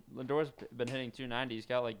I mean, Lindor's been hitting 290. He's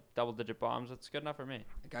got double-digit bombs. That's good enough for me.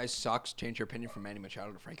 The guy's socks change your opinion from Manny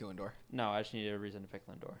Machado to Frankie Lindor? No, I just needed a reason to pick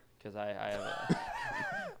Lindor because I have a.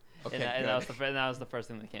 Okay, and that was the first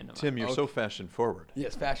thing that came to mind. Tim, you're so fashion forward.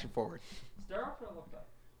 Yes, fashion forward. Stare off or look back?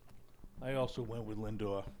 I also went with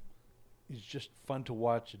Lindor. He's just fun to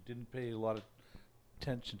watch. It didn't pay a lot of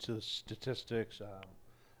attention to the statistics.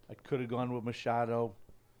 I could have gone with Machado.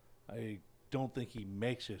 I don't think he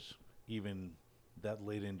makes it even that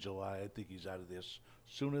late in July. I think he's out of this.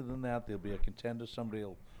 Sooner than that, there'll be a contender. Somebody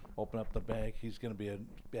will open up the bag. He's going to be a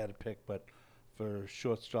bad pick, but for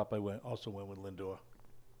shortstop, I also went with Lindor.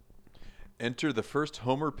 Enter the first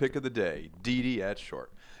homer pick of the day, Didi at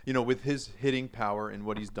short. You know, with his hitting power and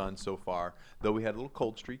what he's done so far, though we had a little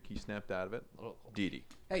cold streak, he snapped out of it. Didi.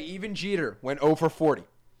 Hey, even Jeter went 0 for 40.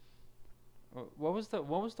 What was the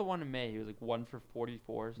one in May? He was like 1 for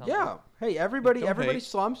 44 or something. Yeah. Hey, everybody Don't hate.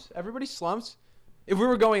 slumps. Everybody slumps. If we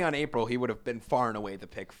were going on April, he would have been far and away the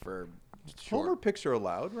pick for short. Homer picks are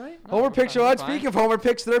allowed, right? Homer picks are allowed. fine. Speaking of Homer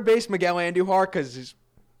picks, third base Miguel Andujar, because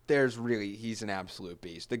he's an absolute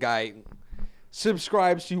beast. The guy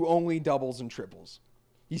subscribes to only doubles and triples.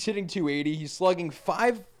 He's hitting 280. He's slugging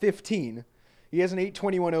 515. He has an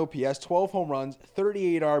 821 OPS, 12 home runs,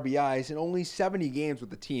 38 RBIs, and only 70 games with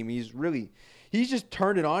the team. He's just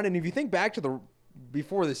turned it on. And if you think back to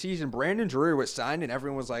before the season, Brandon Drury was signed, and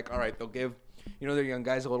everyone was like, all right, they'll give their young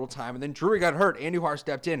guys a little time. And then Drury got hurt. Andujar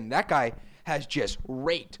stepped in, and that guy has just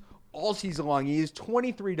raked all season long. He has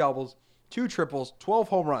 23 doubles, 2 triples, 12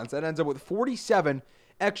 home runs. That ends up with 47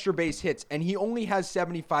 extra base hits, and he only has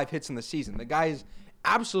 75 hits in the season. The guy has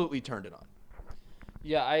absolutely turned it on.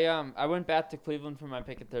 Yeah, I went back to Cleveland for my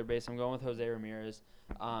pick at third base. I'm going with Jose Ramirez.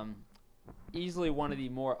 Easily one of the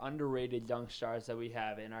more underrated young stars that we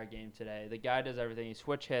have in our game today. The guy does everything. He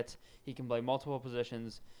switch hits. He can play multiple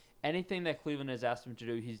positions. Anything that Cleveland has asked him to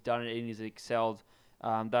do, he's done it and he's excelled.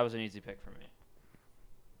 That was an easy pick for me.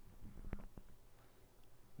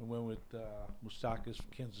 I went with Moustakas from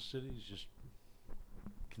Kansas City. He's just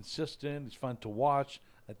consistent. He's fun to watch.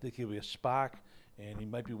 I think he'll be a spark, and he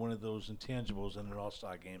might be one of those intangibles in an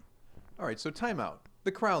All-Star game. All right, so timeout.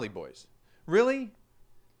 The Crowley boys. Really?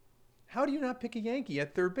 How do you not pick a Yankee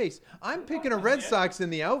at third base? I'm picking a Red Sox in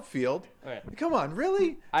the outfield. Okay. Come on,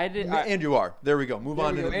 really? Andrew There we go. Move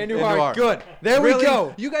on to Andujar, good. There Really? we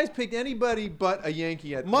go. You guys picked anybody but a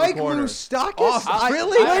Yankee at Mike the corner. Moustakas? Awesome.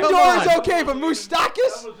 Really? Come Lindor is on. okay, but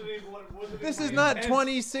Moustakas? This is not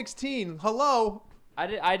 2016. Hello?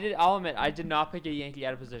 I'll admit, I did not pick a Yankee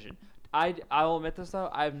out of position. I'll admit this, though.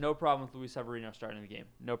 I have no problem with Luis Severino starting the game.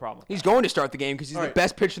 No problem with He's that. going to start the game because he's All the right.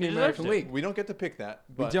 best pitcher in the He American deserves it. League. We don't get to pick that.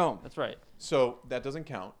 We But don't. That's right. So that doesn't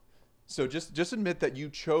count. So just admit that you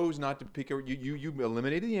chose not to pick. You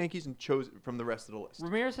eliminated the Yankees and chose from the rest of the list.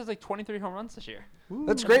 Ramirez has like 23 home runs this year.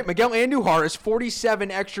 That's great. Miguel Andujar has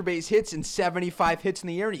 47 extra base hits and 75 hits in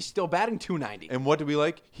the year, and he's still batting 290. And what do we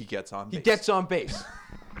like? He gets on base. He gets on base.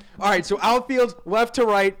 All right, so outfield, left to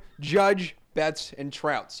right, Judge, Betts, and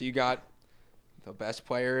Trout. So you got the best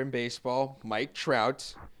player in baseball, Mike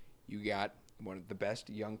Trout. You got one of the best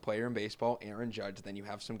young player in baseball, Aaron Judge. Then you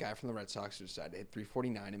have some guy from the Red Sox who decided to hit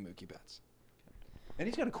 349 and Mookie Betts. And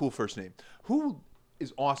he's got a cool first name. Who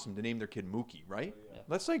is awesome to name their kid Mookie, right? Yeah.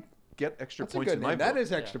 Let's get extra That's a points good in my name. That book.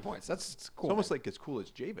 is extra points. That's cool. It's almost like as cool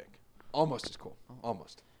as Javik. almost as cool.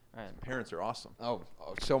 Almost. All right. Parents are awesome. Oh,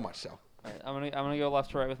 so much so. All right, I'm gonna go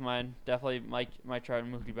left to right with mine. Definitely Mike Trout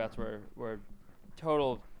and Mookie Betts were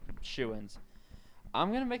total shoo-ins.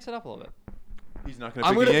 I'm gonna mix it up a little bit. He's not going to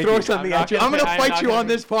I'm pick a going to Yankee. throw something at you. I'm going to fight you on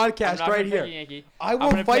this I'm podcast not right gonna here. pick a Yankee. I I'm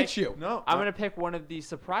will gonna fight pick- you. No. I'm gonna pick one of the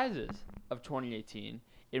surprises of 2018,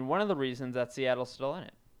 and one of the reasons that Seattle's still in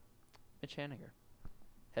it. Mitch Haniger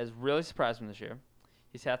has really surprised me this year.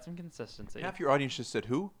 He's had some consistency. Half your audience just said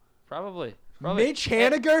who? Probably. Mitch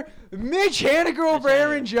Haniger? Mitch Haniger over Haniger.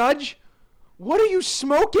 Aaron Judge? What are you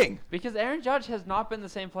smoking? Because Aaron Judge has not been the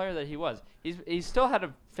same player that he was. He's still had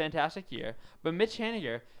a fantastic year, but Mitch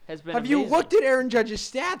Haniger has been Have you amazing. looked at Aaron Judge's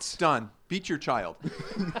stats? Done. Beat your child.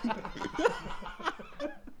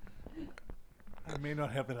 I may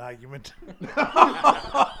not have an argument.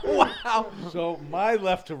 Wow. So my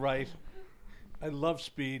left to right, I love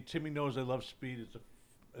speed. Timmy knows I love speed. It's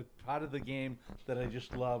a part of the game that I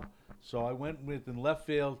just love. So I went with, in left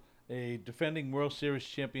field, a defending World Series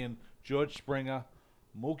champion, George Springer,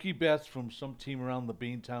 Mookie Betts from some team around the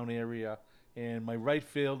Beantown area, and my right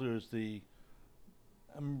fielder is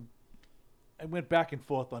I went back and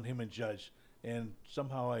forth on him and Judge, and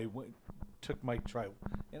somehow took Mike Trout.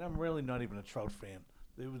 And I'm really not even a Trout fan.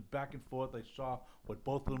 It was back and forth. I saw what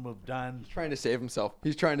both of them have done. Trying to save himself.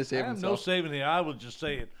 He's trying to save I have himself. no saving here. I will just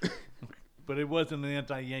say it. But it wasn't an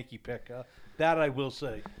anti-Yankee pick. That I will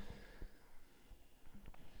say.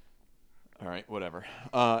 All right, whatever.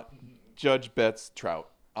 Judge, Betts, Trout.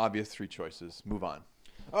 Obvious three choices. Move on.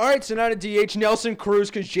 All right, so now to DH, Nelson Cruz,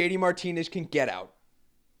 because JD Martinez can get out.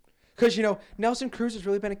 Because, Nelson Cruz has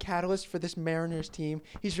really been a catalyst for this Mariners team.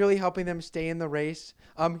 He's really helping them stay in the race.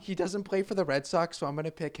 He doesn't play for the Red Sox, so I'm going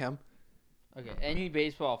to pick him. Okay, any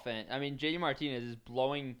baseball fan. I mean, JD Martinez is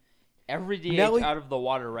blowing every DH Nelly- out of the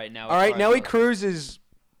water right now. All right, Nelly Cruz is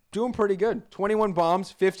doing pretty good. 21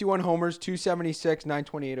 bombs, 51 homers, 276,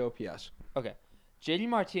 928 OPS. Okay, JD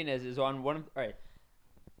Martinez is on one of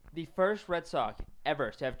the first Red Sox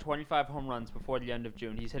ever to have 25 home runs before the end of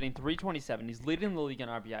June. He's hitting 327. He's leading the league in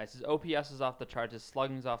RBIs. His OPS is off the charts. His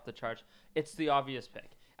slugging is off the charts. It's the obvious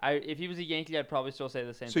pick. If he was a Yankee, I'd probably still say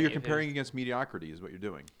the same thing. So you're comparing against mediocrity is what you're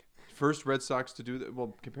doing. First Red Sox to do that.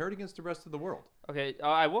 Well, compare it against the rest of the world. Okay,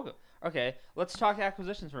 I will go. Okay, let's talk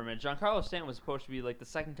acquisitions for a minute. Giancarlo Stanton was supposed to be like the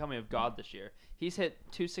second coming of God this year. He's hit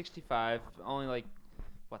 265, only like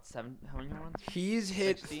seven? How many home runs? He's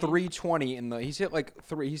hit 16? 320 He's hit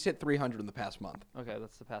He's hit 300 in the past month. Okay,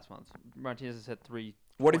 that's the past month. Martinez has hit 3.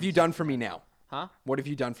 What have you done for me now? Huh? What have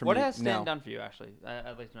you done for What me has Stanton now? done for you, actually?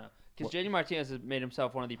 I'd like to know. Because JD Martinez has made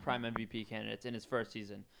himself one of the prime MVP candidates in his first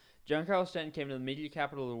season. Giancarlo Stanton came to the media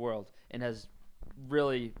capital of the world and has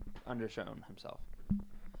really undershown himself.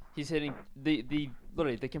 He's hitting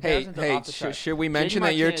literally the comparison to off the charts. Should we mention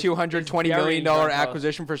that your $220 million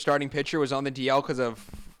acquisition for starting pitcher was on the DL because of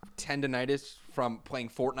tendonitis from playing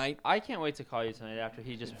Fortnite? I can't wait to call you tonight after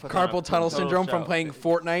he just put Carpal tunnel syndrome from playing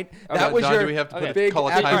Fortnite. That was John, your do we have to big call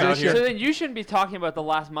a timeout acquisition. here? So then you shouldn't be talking about the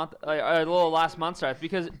last month, a little last month starts,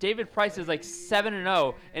 because David Price is like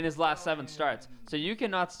 7-0 in his last 7 starts. So you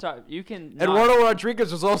cannot start. You can. Eduardo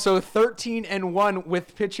Rodriguez was also 13-1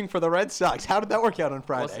 with pitching for the Red Sox. How did that work out on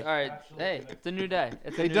Friday? All right. Hey, it's a new day.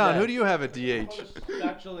 Hey, Don, who do you have at DH?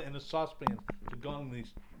 Spatula and a saucepan to gong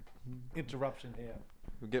these interruption here.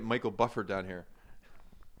 We'll get Michael Buffer down here.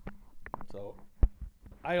 So,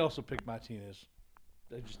 I also picked Martinez.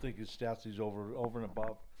 I just think his stats, he's over and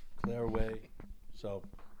above, clear away. So,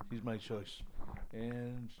 he's my choice.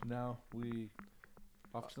 And now we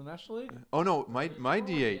off to the National League. Oh no, my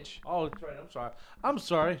DH. Oh, that's right. I'm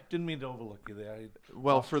sorry. Didn't mean to overlook you there.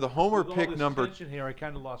 Well, for the homer With all pick this number tension here, I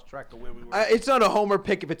kind of lost track of where we were. It's not a homer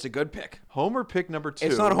pick if it's a good pick. Homer pick number 2.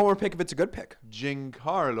 It's not a homer pick if it's a good pick.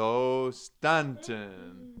 Giancarlo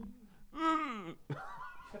Stanton.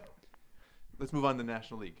 Let's move on to the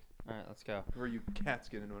National League, All right, let's go. where you cats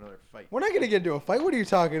get into another fight. We're not going to get into a fight. What are you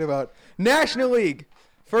talking about? National League.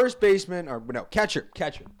 First baseman, catcher.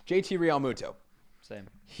 JT Realmuto. Same.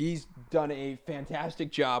 He's done a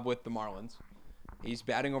fantastic job with the Marlins. He's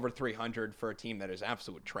batting over 300 for a team that is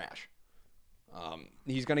absolute trash.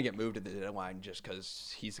 He's going to get moved at the deadline just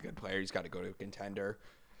because he's a good player. He's got to go to a contender.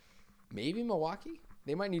 Maybe Milwaukee?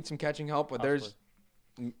 They might need some catching help, but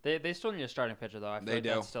They still need a starting pitcher though. I feel like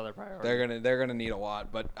that's still their priority. They're gonna need a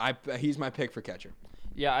lot, but he's my pick for catcher.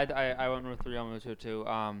 Yeah, I went with Realmuto too.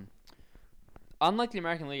 Unlike the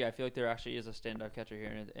American League, I feel like there actually is a standout catcher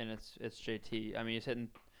here, and it's JT. I mean, he's hitting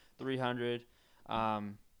 300.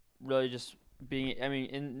 Really just being. I mean,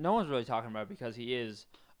 and no one's really talking about it because he is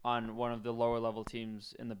on one of the lower level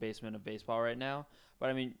teams in the basement of baseball right now. But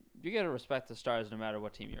I mean, you gotta respect the stars no matter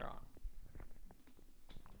what team you're on.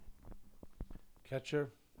 Catcher,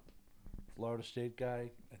 Florida State guy.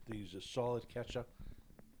 I think he's a solid catcher.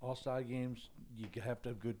 All-Star games, you have to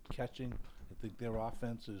have good catching. I think their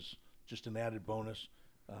offense is just an added bonus.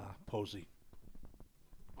 Posey.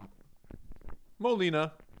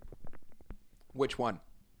 Molina. Which one?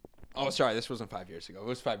 Oh, sorry, this wasn't 5 years ago. If it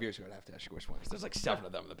was 5 years ago, I'd have to ask you which one. 'Cause there's like 7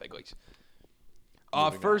 of them in the big leagues.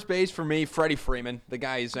 First base for me, Freddie Freeman. The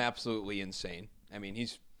guy is absolutely insane. I mean,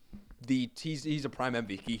 he's a prime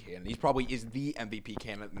MVP candidate. He probably is the MVP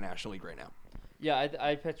candidate in the National League right now. Yeah,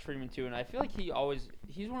 I picked Freeman too, and I feel like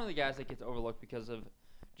he's one of the guys that gets overlooked because of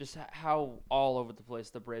just how all over the place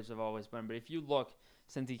the Braves have always been. But if you look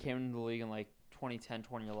since he came into the league in like 2010,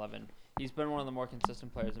 2011, he's been one of the more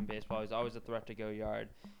consistent players in baseball. He's always a threat to go yard,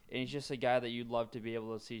 and he's just a guy that you'd love to be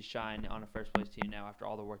able to see shine on a first place team now after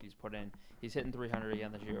all the work he's put in. He's hitting 300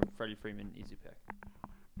 again this year. Freddie Freeman, easy pick.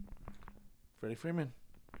 Freddie Freeman.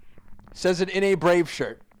 Says it in a Brave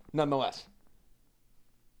shirt, nonetheless.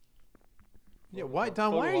 Yeah, why,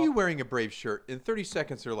 Don? Why are you wearing a Brave shirt in 30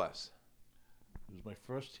 seconds or less? It was my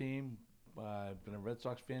first team. I've been a Red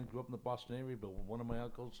Sox fan. Grew up in the Boston area, but one of my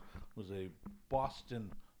uncles was a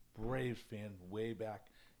Boston Braves fan way back.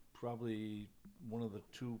 Probably one of the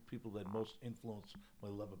 2 people that most influenced my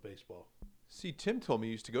love of baseball. See, Tim told me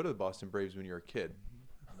you used to go to the Boston Braves when you were a kid.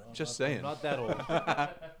 No, Just saying. I'm not that old.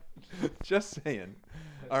 Just saying.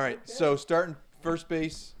 All right, so starting first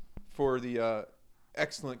base for the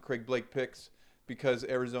excellent Craig Blake picks because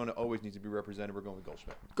Arizona always needs to be represented. We're going with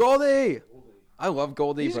Goldschmidt. Goldie! I love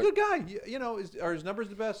Goldie. He's a good guy. You know, are his numbers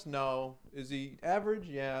the best? No. Is he average?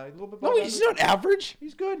 Yeah, a little bit. No, he's not average.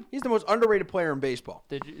 He's good. He's the most underrated player in baseball.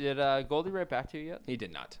 Did Goldie write back to you yet? He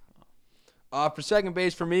did not. For second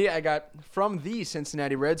base for me, I got from the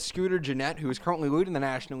Cincinnati Reds, Scooter Gennett, who is currently leading the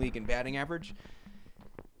National League in batting average.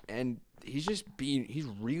 And he's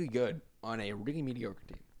really good on a really mediocre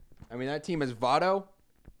team. I mean, that team has Votto,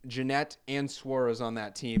 Gennett, and Suarez on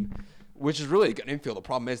that team, which is really a good infield. The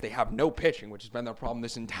problem is they have no pitching, which has been their problem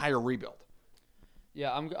this entire rebuild.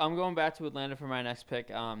 Yeah, I'm going back to Atlanta for my next pick.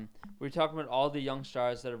 We're talking about all the young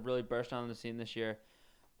stars that have really burst on the scene this year.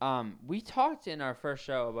 We talked in our first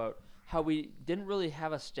show about how we didn't really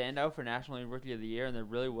have a standout for National League Rookie of the Year, and there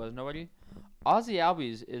really was nobody. Ozzie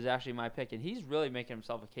Albies is actually my pick, and he's really making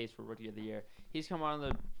himself a case for Rookie of the Year. He's come on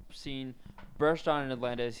the scene, burst on in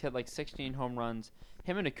Atlanta. He's hit like 16 home runs.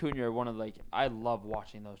 Him and Acuna are one of I love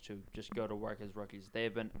watching those two just go to work as rookies. They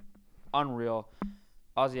have been unreal.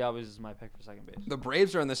 Ozzie Albies is my pick for second base. The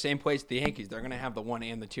Braves are in the same place as the Yankees. They're going to have the 1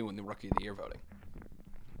 and the 2 in the Rookie of the Year voting.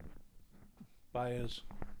 Baez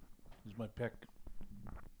is my pick.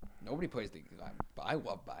 Nobody plays the. I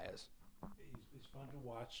love Baez. He's fun to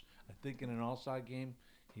watch. I think in an All-Star game,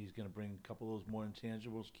 he's going to bring a couple of those more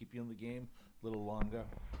intangibles, keep you in the game a little longer.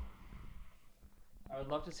 I would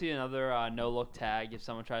love to see another no-look tag if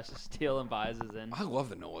someone tries to steal and Baez is in. I love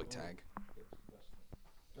the no-look tag.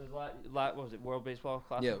 There's what was it, World Baseball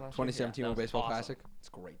Classic? Yeah, last year? 2017 Yeah, World that was Baseball awesome. Classic. It's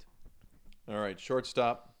great. All right,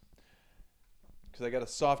 shortstop. Because I got a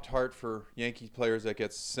soft heart for Yankee players that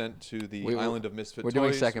get sent to the island of misfit we're toys.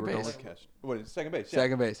 doing second We're going base. with what is it? Second base? Yeah.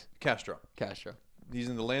 Second base. Castro. He's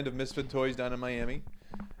in the land of misfit toys down in Miami.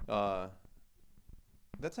 They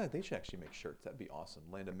should actually make shirts. That'd be awesome.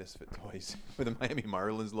 Land of misfit toys with a Miami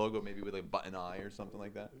Marlins logo, maybe with a button eye or something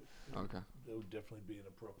like that. Okay. That would definitely be an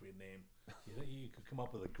appropriate name. You could come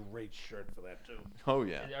up with a great shirt for that, too. Oh,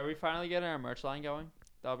 yeah. Are we finally getting our merch line going?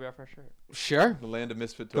 That'll be our first shirt. Sure. The land of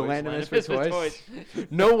misfit toys. The land of misfit Misfit toys.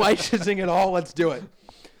 No licensing at all. Let's do it.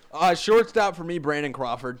 Shortstop for me, Brandon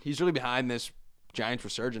Crawford. He's really behind this Giants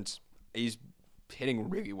resurgence. He's hitting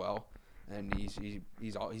really well, and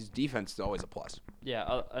his defense is always a plus.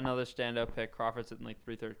 Yeah, another standout pick. Crawford's hitting like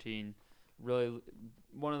 313. Really,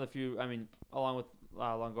 one of the few. I mean, along with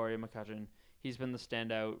Longoria and McCutcheon, he's been the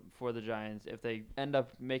standout for the Giants. If they end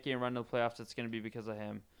up making a run to the playoffs, it's going to be because of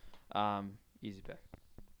him. Easy pick.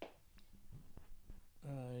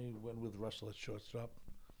 I went with Russell at shortstop.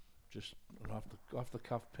 Just an off the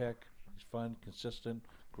cuff pick. He's fun, consistent,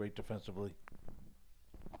 great defensively.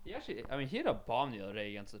 He hit a bomb the other day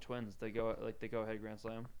against the Twins. They go ahead grand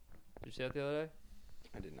slam. Did you see that the other day?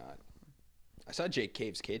 I did not. I saw Jake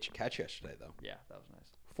Cave's catch yesterday, though. Yeah, that was nice.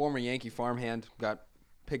 Former Yankee farmhand got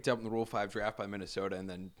picked up in the Rule 5 draft by Minnesota, and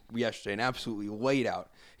then yesterday and absolutely laid out.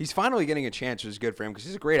 He's finally getting a chance, which is good for him because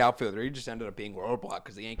he's a great outfielder. He just ended up being roadblock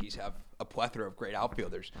because the Yankees have a plethora of great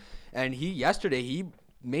outfielders. And yesterday he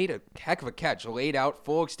made a heck of a catch, laid out,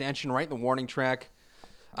 full extension, right in the warning track.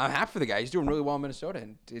 I'm happy for the guy. He's doing really well in Minnesota,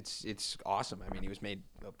 and it's awesome. I mean, he was made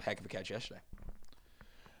a heck of a catch yesterday.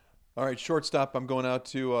 All right, shortstop. I'm going out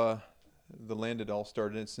to the landed All-Star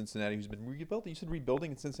in Cincinnati, who's been rebuilding. You said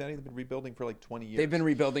rebuilding in Cincinnati? They've been rebuilding for like 20 years. They've been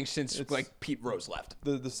rebuilding since Pete Rose left.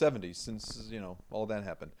 The 70s, since all that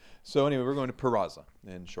happened. So anyway, we're going to Peraza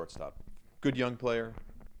and shortstop. Good young player.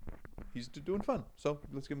 He's doing fun. So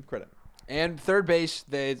let's give him credit. And third base,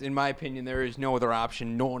 in my opinion, there is no other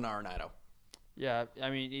option. Nolan Arenado. Yeah, I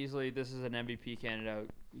mean, easily this is an MVP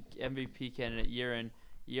candidate year in,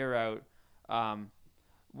 year out.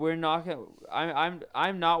 We're not gonna.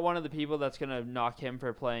 I'm not one of the people that's gonna knock him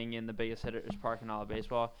for playing in the biggest hitters park in all of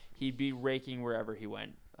baseball. He'd be raking wherever he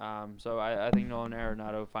went. So I think Nolan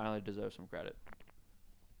Arenado finally deserves some credit.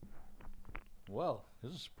 Well,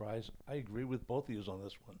 this is a surprise. I agree with both of you on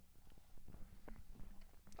this one.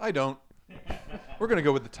 I don't. We're gonna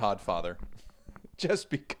go with the Todd father, just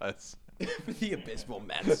because. The abysmal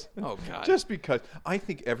Mets. Oh God. Just because I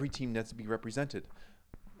think every team needs to be represented.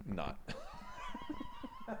 Not.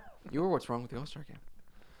 You were what's wrong with the All-Star game.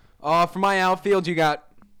 For my outfield, you got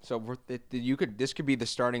this could be the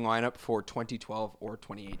starting lineup for 2012 or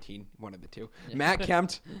 2018, one of the two. Yeah. Matt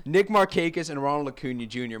Kemp, Nick Markakis, and Ronald Acuna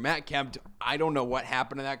Jr. Matt Kemp, I don't know what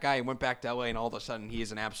happened to that guy. He went back to LA, and all of a sudden he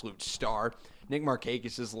is an absolute star. Nick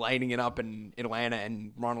Markakis is lighting it up in Atlanta,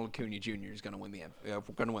 and Ronald Acuna Jr. is going to win the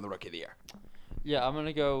Rookie of the Year. Yeah, I'm going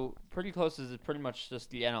to go pretty close. This is pretty much just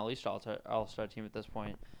the NL East All-Star team at this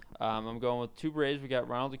point. I'm going with two Braves. We got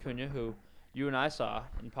Ronald Acuna, who you and I saw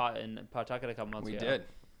in Pawtucket a couple months ago. We did.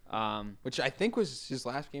 Which I think was his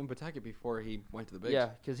last game in Pawtucket before he went to the bigs.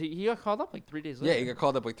 Yeah, because he got called up like 3 days later. Yeah, he got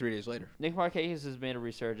called up like 3 days later. Nick Markakis has made a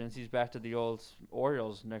resurgence. He's back to the old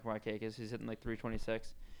Orioles Nick Markakis. He's hitting like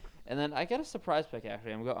 326. And then I got a surprise pick,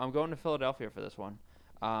 actually. I'm going to Philadelphia for this one.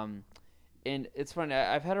 And it's funny.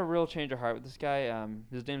 I've had a real change of heart with this guy.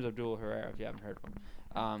 His name's Abdul Herrera, if you haven't heard of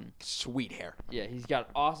him. Sweet hair. Yeah, he's got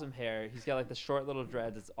awesome hair. He's got like the short little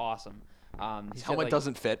dreads. It's awesome. His helmet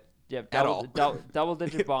doesn't fit. Yeah, at all.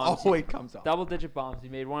 Double-digit bombs. Always comes off. Double-digit bombs. He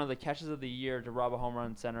made one of the catches of the year to rob a home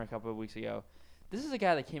run center a couple of weeks ago. This is a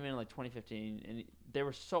guy that came in like 2015, and they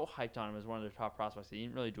were so hyped on him as one of their top prospects. He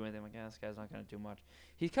didn't really do anything. Like, this guy's not going to do much.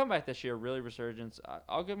 He's come back this year, really resurgence.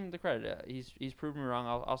 I'll give him the credit. He's proven me wrong.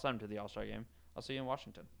 I'll send him to the All-Star game. I'll see you in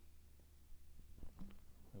Washington.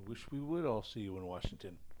 I wish we would all see you in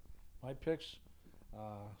Washington. My picks,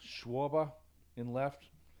 Schwarber in left.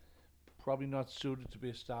 Probably not suited to be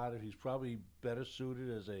a starter. He's probably better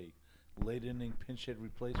suited as a late inning pinch hit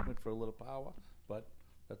replacement for a little power, but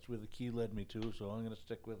that's where the key led me to, so I'm going to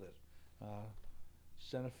stick with it.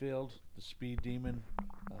 Center field, the speed demon,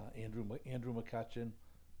 Andrew McCutchen.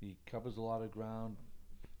 He covers a lot of ground,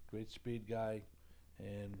 great speed guy.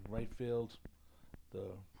 And right field, the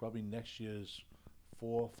probably next year's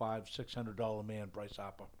 $400, $500, $600 man, Bryce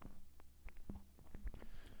Harper.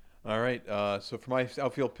 All right. So for my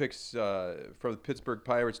outfield picks, from the Pittsburgh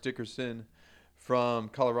Pirates, Dickerson. From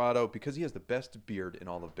Colorado, because he has the best beard in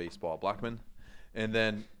all of baseball, Blackman. And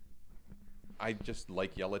then I just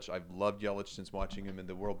like Yelich. I've loved Yelich since watching him in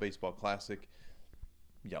the World Baseball Classic.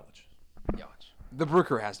 Yelich. The Brew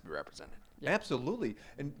Crew has to be represented. Yeah. Absolutely.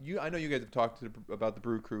 And I know you guys have talked about the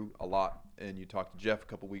Brew Crew a lot, and you talked to Jeff a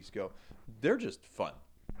couple weeks ago. They're just fun.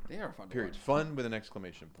 They are fun. Period. Fun with an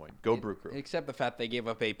exclamation point. Go Brew Crew. Except the fact they gave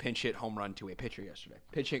up a pinch hit home run to a pitcher yesterday.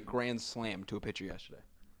 Pitch hit grand slam to a pitcher yesterday.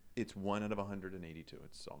 It's 1 out of 182.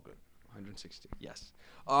 It's all good. 160. Yes.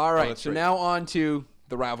 All right. So right. now on to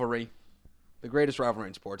the rivalry, the greatest rivalry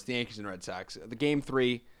in sports, the Yankees and Red Sox. The game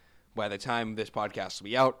 3, by the time this podcast will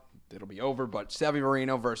be out, it'll be over. But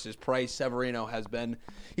Severino versus Price. Severino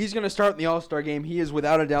he's going to start in the All-Star game. He is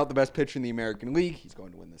without a doubt the best pitcher in the American League. He's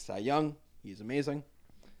going to win the Cy Young. He's amazing.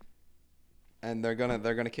 And they're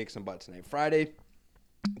gonna kick some butt tonight. Friday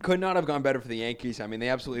could not have gone better for the Yankees. I mean, they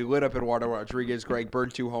absolutely lit up Eduardo Rodriguez. Greg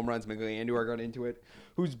Bird, 2 home runs. Miguel Andujar got into it,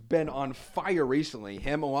 who's been on fire recently.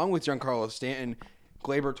 Him, along with Giancarlo Stanton,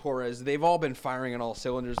 Gleyber Torres, they've all been firing on all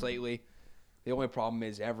cylinders lately. The only problem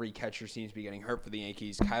is every catcher seems to be getting hurt for the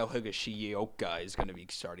Yankees. Kyle Higashioka is going to be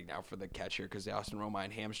starting now for the catcher because the Austin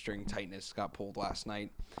Romine hamstring tightness got pulled last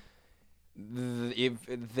night. The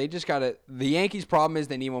Yankees' problem is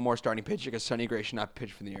they need one more starting pitcher because Sonny Gray should not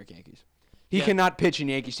pitch for the New York Yankees. He cannot pitch in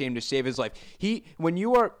Yankee Stadium to save his life. He's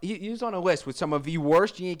on a list with some of the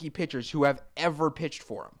worst Yankee pitchers who have ever pitched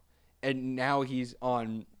for him. And now he's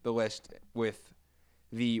on the list with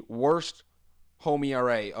the worst home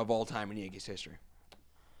ERA of all time in Yankees history.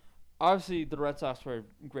 Obviously, the Red Sox were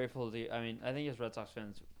grateful I think as Red Sox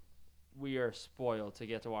fans, we are spoiled to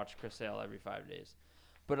get to watch Chris Sale every 5 days.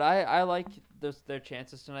 But I like their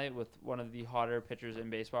chances tonight with one of the hotter pitchers in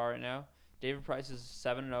baseball right now. David Price is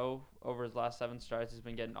 7-0 over his last 7 starts. He's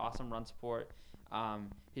been getting awesome run support.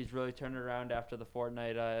 He's really turned around after the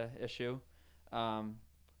Fortnite issue.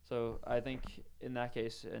 So I think in that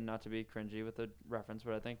case, and not to be cringy with the reference,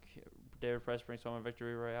 but I think David Price brings home a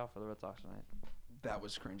victory royale for the Red Sox tonight. That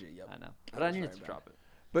was cringy, yep. I know. But I needed to drop it.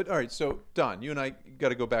 But, all right, so, Don, you and I got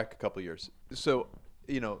to go back a couple years. So,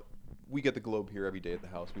 we get the Globe here every day at the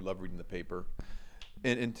house. We love reading the paper.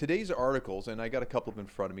 And in today's articles, and I got a couple of them in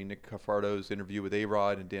front of me, Nick Cafardo's interview with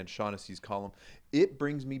A-Rod and Dan Shaughnessy's column, it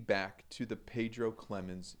brings me back to the Pedro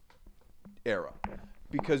Clemens era.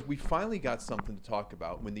 Because we finally got something to talk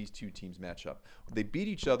about when these two teams match up. They beat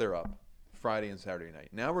each other up Friday and Saturday night.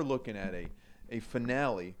 Now we're looking at a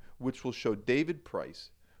finale which will show David Price,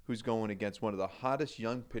 who's going against one of the hottest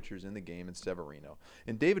young pitchers in the game in Severino.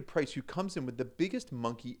 And David Price, who comes in with the biggest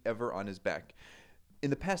monkey ever on his back. In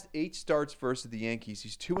the past 8 starts versus the Yankees,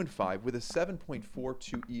 he's 2-5 with a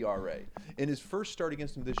 7.42 ERA. In his first start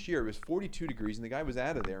against him this year, it was 42 degrees, and the guy was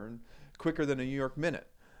out of there and quicker than a New York minute.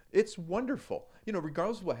 It's wonderful.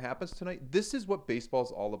 Regardless of what happens tonight, this is what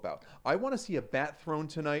baseball's all about. I want to see a bat thrown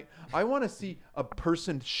tonight. I want to see a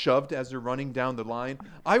person shoved as they're running down the line.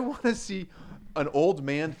 I want to see an old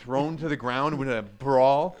man thrown to the ground with a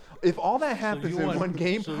brawl. If all that happens in one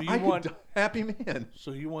game, happy man.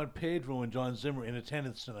 So you want Pedro and Don Zimmer in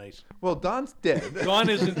attendance tonight? Well, Don's dead. Don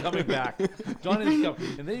isn't coming back. Don is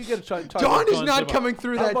coming. And then you got to talk Don about is Don not Zimmer. coming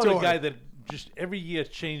through How that about door. a guy that just every year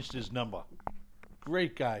changed his number?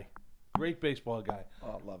 Great guy. Great baseball guy.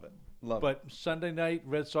 Oh, love it. Love it. But Sunday night,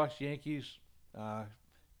 Red Sox, Yankees,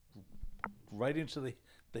 right into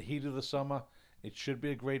the heat of the summer. It should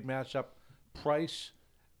be a great matchup. Price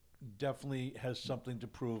definitely has something to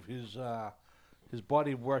prove. his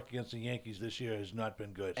body of work against the Yankees this year has not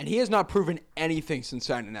been good. And he has not proven anything since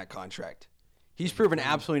signing that contract. He's proven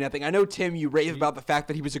absolutely nothing. I know, Tim, you rave about the fact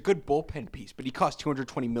that he was a good bullpen piece, but he cost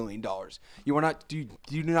 $220 million. You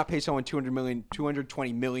do not pay someone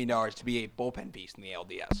 $220 million to be a bullpen piece in the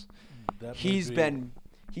LDS.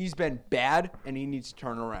 He's been bad, and he needs to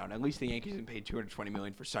turn around. At least the Yankees didn't pay $220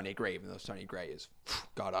 million for Sonny Gray, even though Sonny Gray is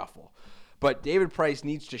god awful. But David Price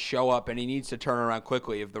needs to show up, and he needs to turn around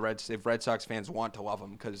quickly if Red Sox fans want to love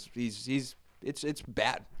him, because it's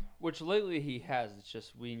bad. Which lately he has. It's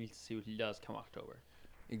just we need to see what he does come October.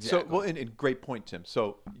 Exactly. So, and great point, Tim.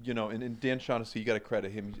 So, and Dan Shaughnessy, you got to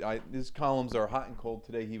credit him. His columns are hot and cold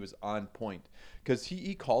today. He was on point because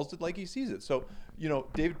he calls it like he sees it. So,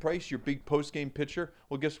 David Price, your big post-game pitcher.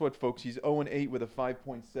 Well, guess what, folks? He's 0-8 with a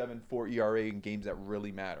 5.74 ERA in games that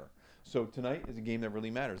really matter. So tonight is a game that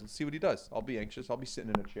really matters. Let's see what he does. I'll be anxious. I'll be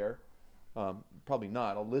sitting in a chair. Probably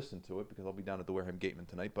not. I'll listen to it because I'll be down at the Wareham Gateman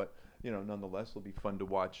tonight. But, nonetheless, it'll be fun to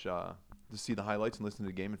watch, to see the highlights and listen to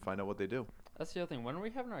the game and find out what they do. That's the other thing. When are we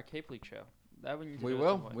having our Cape League show? We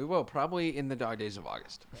will. Probably in the dog days of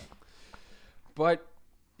August. But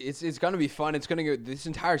it's going to be fun. It's going to go. This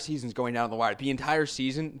entire season's going down the wire. The entire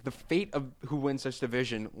season, the fate of who wins this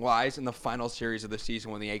division lies in the final series of the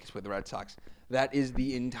season when the Yankees play the Red Sox. That is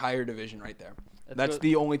the entire division right there. That's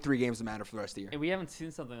the only 3 games that matter for the rest of the year. And we haven't seen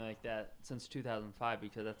something like that since 2005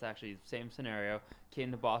 because that's actually the same scenario.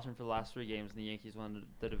 Came to Boston for the last 3 games, and the Yankees won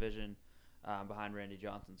the division behind Randy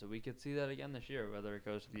Johnson. So we could see that again this year, whether it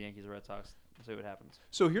goes to the Yankees or Red Sox. We'll see what happens.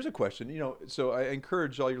 So here's a question. So I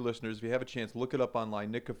encourage all your listeners, if you have a chance, look it up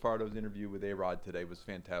online. Nick Cafardo's interview with A-Rod today was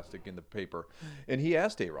fantastic in the paper. And he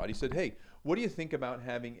asked A-Rod, he said, hey, what do you think about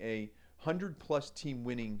having a 100-plus team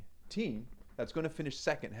winning team that's going to finish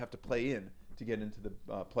second and have to play in to get into the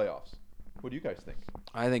playoffs? What do you guys think?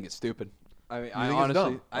 I think it's stupid. I mean,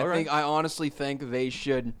 I honestly think they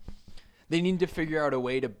need to figure out a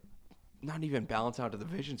way to not even balance out the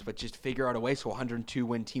divisions, but just figure out a way so a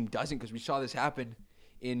 102-win team doesn't, because we saw this happen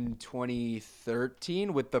in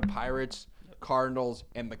 2013 with the Pirates, Cardinals,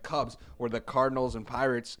 and the Cubs, where the Cardinals and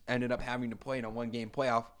Pirates ended up having to play in a 1-game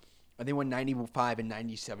playoff, and they won 95 and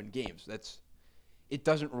 97 games. It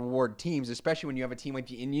doesn't reward teams, especially when you have a team like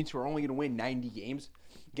the Indians who are only going to win 90 games,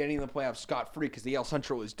 getting in the playoffs scot-free because the AL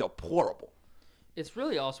Central is deplorable. It's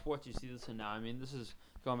really all sports you see this in now. I mean, this is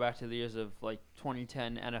going back to the years of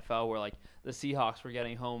 2010 NFL where the Seahawks were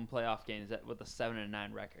getting home playoff games with a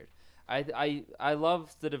 7-9 record. I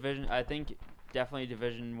love the division. I think definitely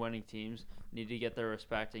division-winning teams need to get their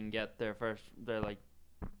respect and get their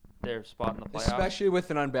spot in the playoffs. Especially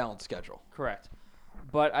with an unbalanced schedule. Correct.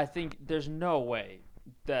 But I think there's no way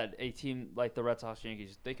that a team like the Red Sox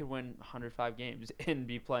Yankees, they could win 105 games and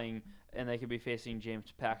be playing, and they could be facing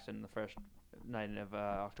James Paxton the first night of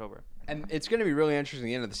October. And it's going to be really interesting at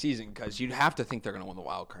the end of the season because you'd have to think they're going to win the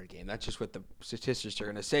wild card game. That's just what the statistics are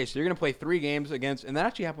going to say. So you're going to play 3 games against, and that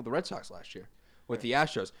actually happened with the Red Sox last year with the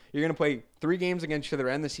Astros. You're going to play 3 games against each other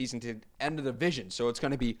end of the season to end the division. So it's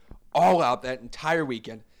going to be all out that entire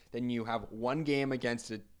weekend. Then you have 1 game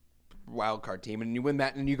against a wild card team, and you win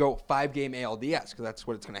that, and you go 5-game ALDS because that's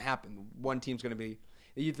what it's going to happen. One team's going to be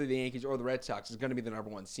either the Yankees or the Red Sox is going to be the number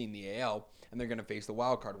 1 seed in the AL, and they're going to face the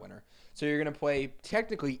wild card winner. So you're going to play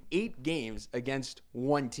technically 8 games against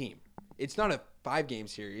 1 team. It's not a 5-game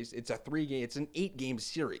series. It's a 3-game. It's an 8-game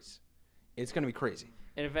series. It's going to be crazy.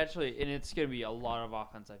 And eventually, it's going to be a lot of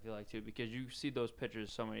offense, I feel like, too, because you see those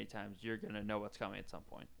pitchers so many times, you're going to know what's coming at some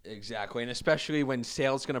point. Exactly, and especially when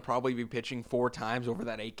Sale's going to probably be pitching 4 times over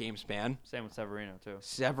that 8-game span. Same with Severino, too.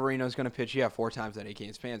 Severino's going to pitch, 4 times that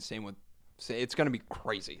 8-game span. Same with, it's going to be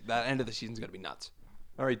crazy. That end of the season's going to be nuts.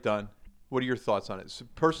 All right, Don. What are your thoughts on it? So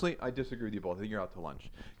personally, I disagree with you both. I think you're out to lunch.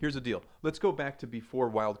 Here's the deal. Let's go back to before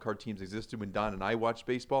wild card teams existed when Don and I watched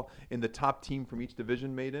baseball and the top team from each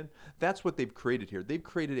division made in. That's what they've created here. They've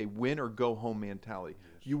created a win or go home mentality.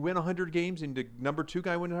 Yes. You win 100 games and the number 2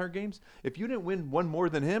 guy wins 100 games. If you didn't win 1 more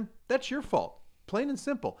than him, that's your fault. Plain and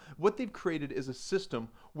simple. What they've created is a system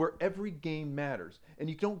where every game matters. And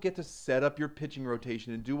you don't get to set up your pitching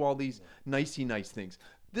rotation and do all these nicey nice things.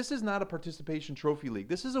 This is not a participation trophy league.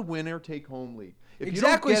 This is a winner-take-home league.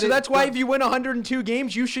 Exactly. So that's why if you win 102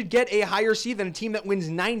 games, you should get a higher seed than a team that wins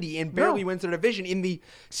 90 and barely wins their division in the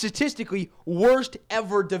statistically worst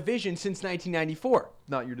ever division since 1994.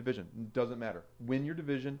 Not your division. It doesn't matter. Win your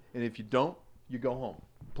division, and if you don't, you go home.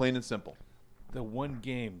 Plain and simple. The 1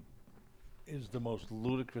 game is the most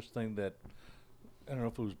ludicrous thing that, I don't know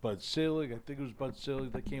if it was Bud Selig. I think it was Bud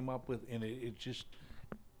Selig that came up with, and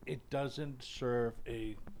it doesn't serve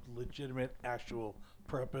a legitimate, actual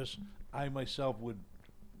purpose. I myself would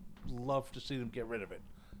love to see them get rid of it.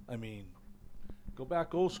 I mean, Go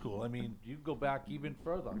back old school. I mean, you can go back even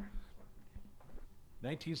further.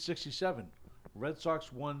 1967, Red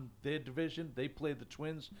Sox won their division. They played the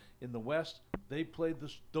Twins in the West. They played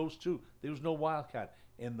those two. There was no wildcat.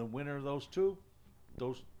 And the winner of those two,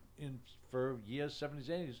 for years, 70s,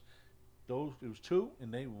 80s, it was two,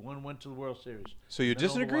 and one went to the World Series. So you Then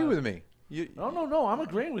all the disagree with me? No, I'm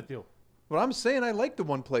agreeing with you. Well, I'm saying I like the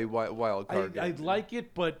one play wild card. I like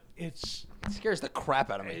it, but it scares the crap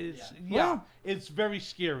out of me. It's very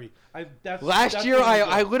scary. Last year,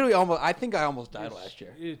 I literally I think I almost died last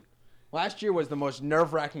year. Last year was the most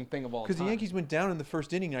nerve-wracking thing of all time. Because the Yankees went down in the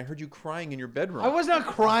first inning, and I heard you crying in your bedroom. I was not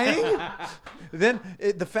crying. Then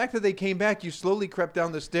the fact that they came back, you slowly crept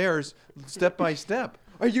down the stairs, step by step.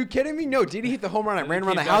 Are you kidding me? No, Didi hit the home run. I ran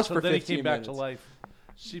around the house for 15 minutes. Then he came back to life.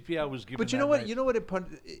 CPI was given. But you know what? You know what?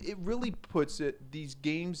 It really puts it. These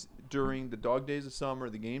games during the dog days of summer,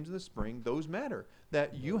 the games in the spring, those matter.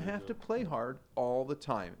 That you have to play hard all the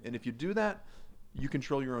time, and if you do that, you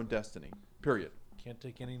control your own destiny. Period. Can't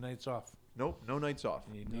take any nights off. Nope, no nights off.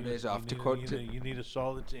 No days off. You need a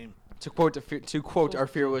solid team. To quote our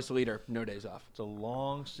fearless leader, no days off. It's a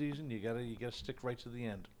long season. You gotta stick right to the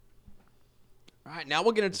end. All right, now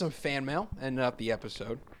we'll get into some fan mail and up the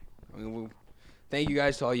episode. Thank you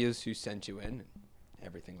guys to all you who sent you in and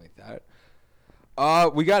everything like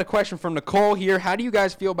that. We got a question from Nicole here. How do you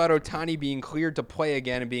guys feel about Ohtani being cleared to play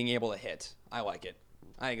again and being able to hit? I like it.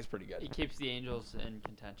 I think it's pretty good. He keeps the Angels in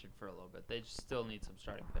contention for a little bit. They just still need some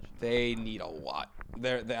starting pitching. They need a lot.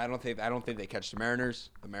 I don't think they catch the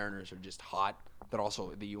Mariners. The Mariners are just hot. They're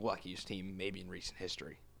also the luckiest team maybe in recent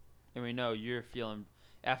history. And we know you're feeling,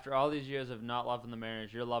 after all these years of not loving the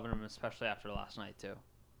Mariners, you're loving them, especially after last night too.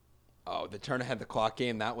 Oh, the turn ahead the clock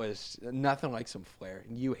game, that was nothing like some flair.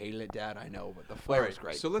 You hated it, Dad, I know, but the flair was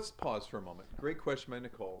great. So let's pause for a moment. Great question by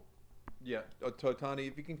Nicole. Yeah, Ohtani,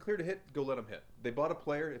 if he can clear to hit, go let him hit. They bought a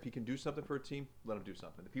player. If he can do something for a team, let him do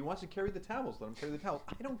something. If he wants to carry the towels, let him carry the towels.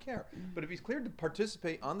 I don't care. But if he's cleared to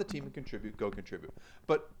participate on the team and contribute, go contribute.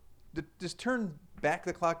 But just turn back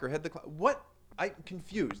the clock or head the clock. What? I'm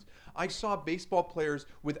confused. I saw baseball players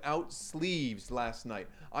without sleeves last night.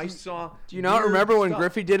 I saw. Do you not remember when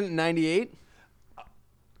Griffey did it in '98?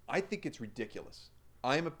 I think it's ridiculous.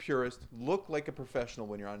 I am a purist. Look like a professional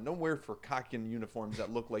when you're on. Don't wear forkocking uniforms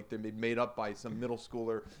that look like they're made up by some middle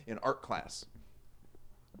schooler in art class.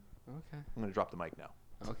 Okay. I'm going to drop the mic now.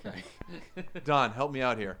 Okay. Don, help me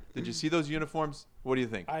out here. Did you see those uniforms? What do you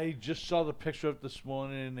think? I just saw the picture of this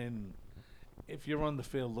morning, and if you're on the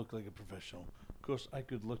field, look like a professional. Of course, I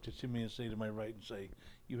could look to Timmy and say to my right and say,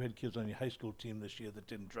 you had kids on your high school team this year that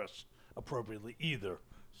didn't dress appropriately either.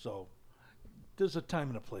 So there's a time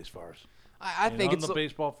and a place for us. I think it's on the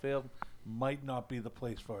baseball field might not be the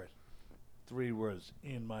place for it. 3 words,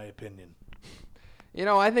 in my opinion. You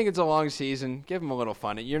know, I think it's a long season. Give them a little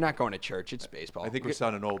fun. You're not going to church. It's baseball. I think we're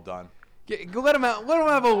sounding old, Don. Let them out. Let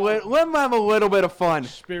them have a little bit of fun.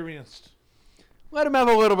 Experienced. Let them have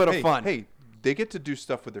a little bit of fun. Hey, they get to do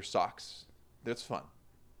stuff with their socks. That's fun.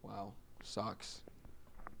 Wow, socks.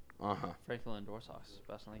 Franklin Indoor Socks is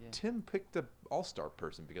best in the game. Tim picked an all-star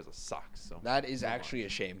person because of socks. So that is actually a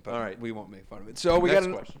shame, but all right, we won't make fun of it. So we next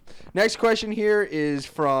got question. Next question here is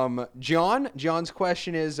from John. John's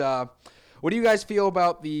question is, what do you guys feel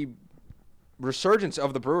about the resurgence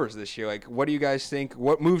of the Brewers this year? Like, what do you guys think?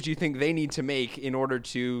 What moves do you think they need to make in order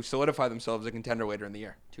to solidify themselves as a contender later in the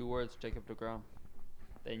year? 2 words: Jacob deGrom.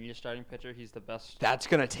 They need a starting pitcher. He's the best. That's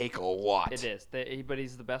going to take a lot. It is. But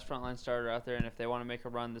he's the best frontline starter out there, and if they want to make a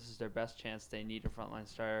run, this is their best chance. They need a frontline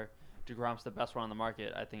starter. DeGrom's the best one on the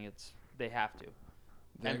market. I think they have to.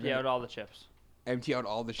 Empty out all the chips. Empty out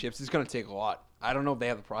all the chips. It's going to take a lot. I don't know if they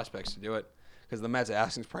have the prospects to do it because the Mets'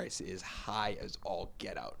 asking price is high as all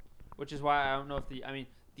get out. Which is why I don't know if the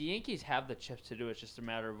Yankees have the chips to do it. It's just a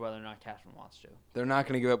matter of whether or not Cashman wants to. They're not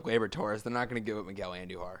going to give up Gleyber Torres. They're not going to give up Miguel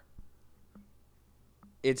Andujar.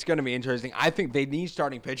 It's going to be interesting. I think they need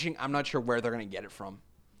starting pitching. I'm not sure where they're going to get it from.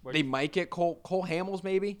 They might get Cole Hamels,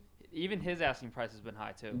 maybe. Even his asking price has been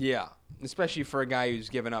high, too. Yeah, especially for a guy who's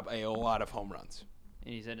given up a lot of home runs.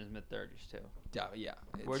 And he's in his mid-30s, too. Yeah.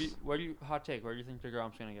 Hot take, where do you think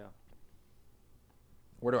DeGrom's going to go?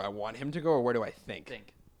 Where do I want him to go, or where do I think?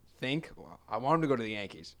 Think? Well, I want him to go to the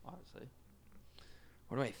Yankees. Obviously.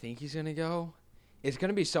 Where do I think he's going to go? It's going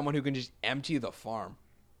to be someone who can just empty the farm.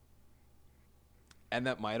 And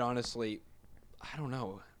that might honestly, I don't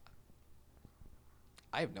know.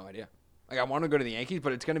 I have no idea. Like, I want to go to the Yankees,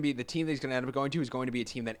 but it's going to be the team that he's going to end up going to is going to be a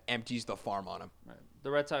team that empties the farm on him. Right.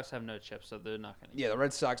 The Red Sox have no chips, so they're not going to. Yeah, the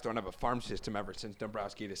Red Sox don't have a farm system ever since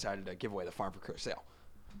Dombrowski decided to give away the farm for sale.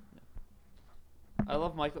 I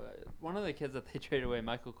love Michael. one of the kids that they traded away,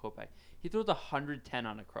 Michael Kopech, he throws 110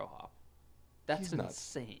 on a crow hop. That's He's nuts.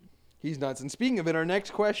 insane. He's nuts. And speaking of it, our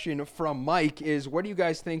next question from Mike is, what do you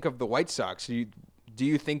guys think of the White Sox? Do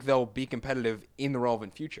you think they'll be competitive in the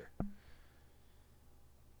relevant future?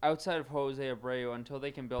 Outside of Jose Abreu, until they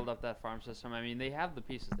can build up that farm system, I mean, they have the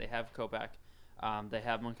pieces. They have Kopech. They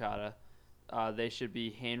have Moncada. They should be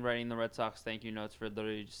handwriting the Red Sox thank you notes for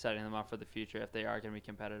literally just setting them up for the future if they are going to be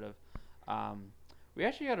competitive. We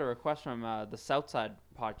actually got a request from the Southside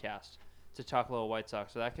podcast to talk a little White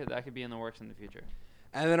Sox, so that could be in the works in the future.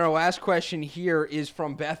 And then our last question here is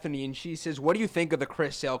from Bethany, and she says, what do you think of the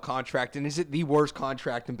Chris Sale contract, and is it the worst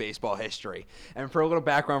contract in baseball history? And for a little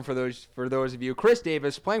background for those of you, Chris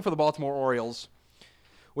Davis, playing for the Baltimore Orioles,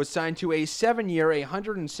 was signed to a 7-year,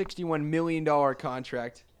 $161 million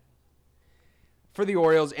contract for the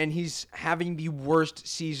Orioles, and he's having the worst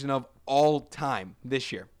season of all time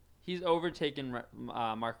this year. He's overtaken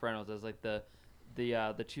Mark Reynolds as like the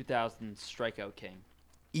 2000 strikeout king.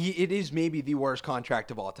 It is maybe the worst contract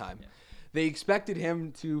of all time. Yeah. They expected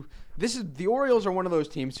him to. The Orioles are one of those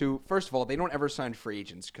teams who, first of all, they don't ever sign free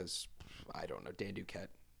agents because I don't know. Dan Duquette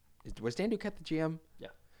was Dan Duquette the GM? Yeah.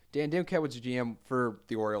 Dan Duquette was the GM for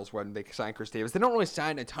the Orioles when they signed Chris Davis. They don't really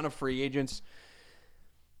sign a ton of free agents.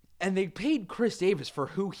 And they paid Chris Davis for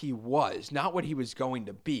who he was, not what he was going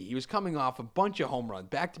to be. He was coming off a bunch of home runs,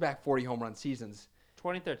 back-to-back 40 home run seasons.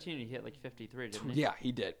 2013, he hit like 53, didn't he? Yeah,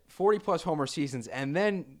 he did. 40-plus homer seasons, and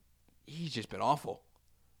then he's just been awful.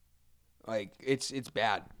 Like, it's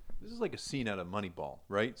bad. This is like a scene out of Moneyball,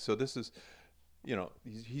 right? So this is,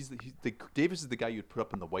 Davis is the guy you'd put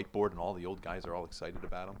up on the whiteboard, and all the old guys are all excited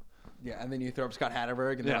about him. Yeah, and then you throw up Scott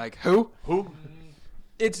Hatterberg, and they're like, who? Who?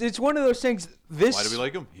 It's one of those things. Why do we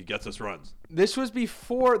like him? He gets us runs. This was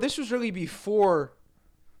really before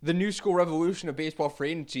the new school revolution of baseball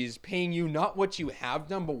free agency is paying you not what you have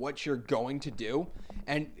done, but what you're going to do.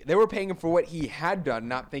 And they were paying him for what he had done,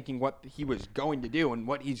 not thinking what he was going to do. And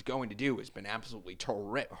what he's going to do has been absolutely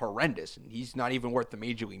horrendous. And he's not even worth the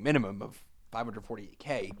major league minimum of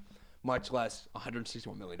 $548K, much less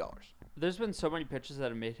 $161 million. There's been so many pitches that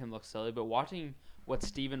have made him look silly, but watching what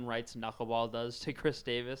Steven Wright's knuckleball does to Chris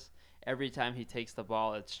Davis every time he takes the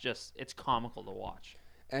ball, it's comical to watch.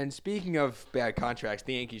 And speaking of bad contracts,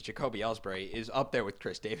 the Yankees' Jacoby Ellsbury is up there with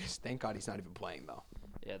Chris Davis. Thank God he's not even playing, though.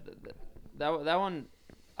 Yeah, that one,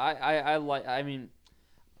 I like. I mean,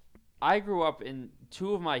 I grew up in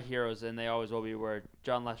two of my heroes, and they always will be, were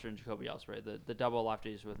John Lester and Jacoby Ellsbury, the double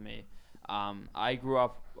lefties with me. I grew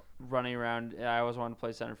up running around. I always wanted to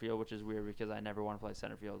play center field, which is weird because I never want to play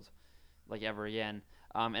center field like ever again.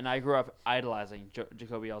 And I grew up idolizing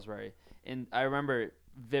Jacoby Ellsbury. And I remember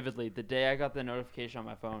vividly the day I got the notification on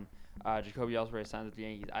my phone, Jacoby Ellsbury signed with the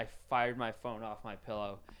Yankees. I fired my phone off my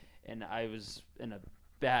pillow, and I was in a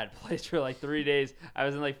bad place for like 3 days. I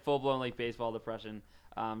was in like full-blown like baseball depression.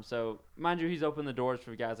 So mind you, he's opened the doors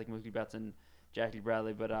for guys like Mookie Betts and Jackie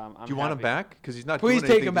Bradley, but I'm Do you want him happy. back? Because he's not. Please doing take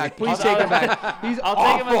anything him back. to- Please take him back. He's I'll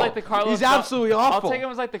awful. take him as like the Carlos. He's absolutely awful. I'll take him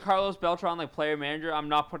as like the Carlos Beltran like player manager. I'm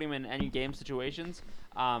not putting him in any game situations.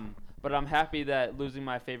 But I'm happy that losing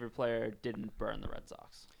my favorite player didn't burn the Red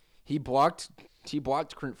Sox. He blocked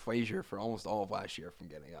Clint Frazier for almost all of last year from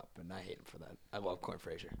getting up, and I hate him for that. I love Clint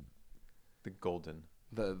Frazier. The golden.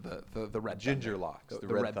 The red Ginger Thunder. locks. The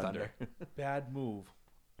The Red Red Thunder. Bad move.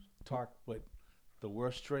 Talk, but the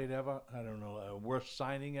worst trade ever. I don't know. Worst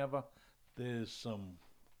signing ever. There's some.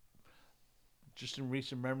 Just in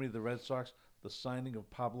recent memory, the Red Sox, the signing of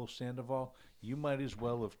Pablo Sandoval. You might as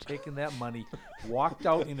well have taken that money, walked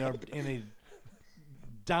out in a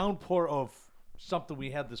downpour of something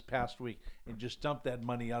we had this past week, and just dumped that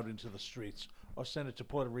money out into the streets, or sent it to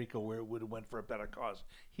Puerto Rico where it would have went for a better cause.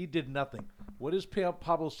 He did nothing. What is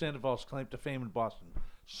Pablo Sandoval's claim to fame in Boston?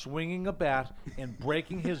 Swinging a bat and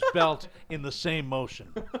breaking his belt in the same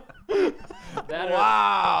motion.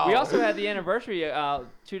 Wow. We also had the anniversary a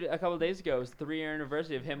couple of days ago. It was the 3-year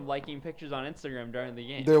anniversary of him liking pictures on Instagram during the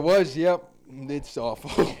game. There was, yep. It's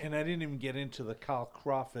awful. And I didn't even get into the Kyle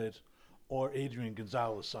Crawford or Adrian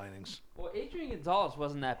Gonzalez signings. Well, Adrian Gonzalez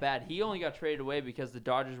wasn't that bad. He only got traded away because the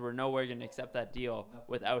Dodgers were nowhere going to accept that deal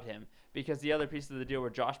without him. Because the other piece of the deal were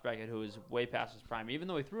Josh Beckett, who was way past his prime, even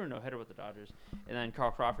though he threw a no-hitter with the Dodgers, and then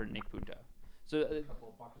Carl Crawford and Nick Punto. So A couple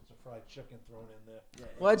of buckets of fried chicken thrown in there.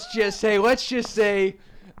 Let's just say,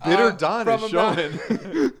 Bitter Don from is about-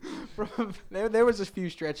 showing. there was a few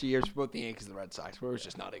stretchy years for both the Yankees and the Red Sox where it was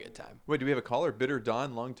just not a good time. Wait, do we have a caller? Bitter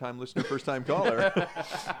Don, long-time listener, first-time caller.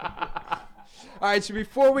 All right, so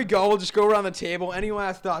before we go, we'll just go around the table. Any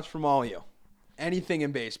last thoughts from all of you? Anything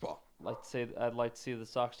in baseball? I'd like to see the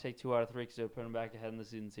Sox take 2 out of 3 because they're putting them back ahead in the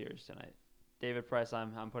season series tonight. David Price,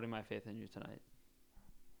 I'm putting my faith in you tonight.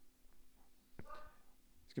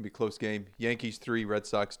 It's going to be a close game. Yankees 3, Red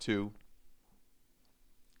Sox 2.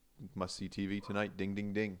 Must-see TV tonight. Ding,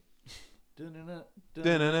 ding, ding.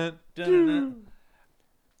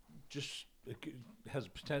 Just it has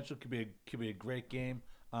potential. Could be a great game.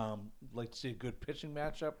 Like to see a good pitching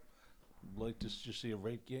matchup. Like to just see a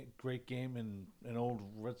great game in an old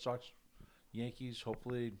Red Sox Yankees.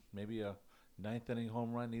 Hopefully, maybe a ninth inning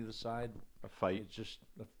home run either side. A fight. It's just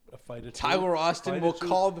a fight or two. Tyler Austin will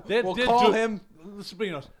call him. Let's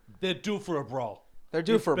be honest. They're due for a brawl. They're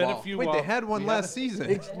due for a brawl. Wait, they had one last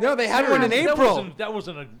season. No, they had one in April. That was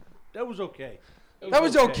okay. That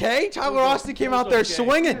was okay. Tyler Austin came out there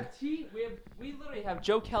swinging. We literally have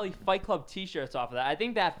Joe Kelly Fight Club T-shirts off of that. I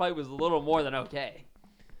think that fight was a little more than okay.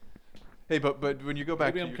 Hey, but when you go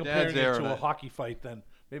back Maybe to I'm your dad's comparing era, it to a hockey fight then.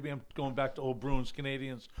 Maybe I'm going back to old Bruins,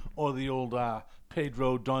 Canadians, or the old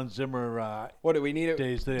Pedro, Don Zimmer What do we need?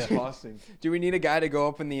 days there. Do we need a guy to go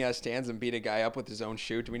up in the stands and beat a guy up with his own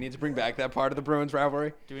shoe? Do we need to bring back that part of the Bruins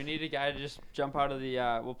rivalry? Do we need a guy to just jump out of the?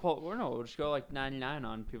 We'll just go like 99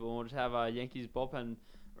 on people. And we'll just have Yankees bullpen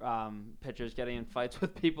pitchers getting in fights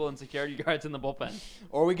with people and security guards in the bullpen.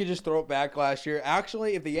 Or we could just throw it back last year.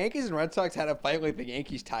 Actually, if the Yankees and Red Sox had a fight like the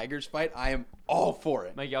Yankees-Tigers fight, I am all for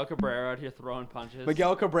it. Miguel Cabrera out here throwing punches.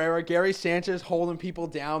 Miguel Cabrera, Gary Sanchez holding people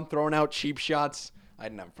down, throwing out cheap shots. I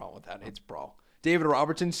didn't have a problem with that. It's brawl. David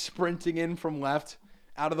Robertson sprinting in from left,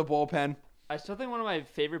 out of the bullpen. I still think one of my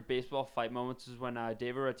favorite baseball fight moments is when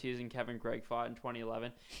David Ortiz and Kevin Gregg fought in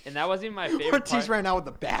 2011. And that wasn't even my favorite Ortiz part. ran out with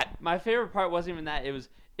the bat. My favorite part wasn't even that. It was,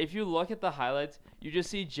 if you look at the highlights, you just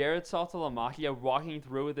see Jared Saltalamacchia walking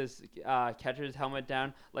through with his catcher's helmet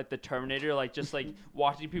down like the Terminator, like just like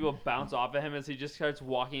watching people bounce off of him as he just starts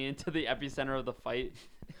walking into the epicenter of the fight.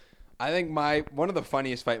 I think one of the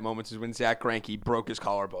funniest fight moments is when Zach Greinke broke his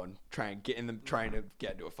collarbone trying to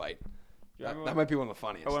get into a fight. That might be one of the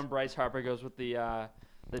funniest. Or when Bryce Harper goes with the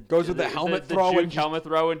helmet throw and helmet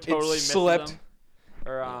throw and totally misses slipped. him.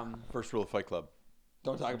 Or first rule of Fight Club.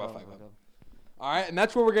 Don't talk about Fight Club. All right, and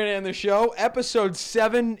that's where we're going to end the show. Episode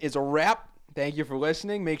 7 is a wrap. Thank you for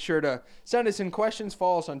listening. Make sure to send us in questions.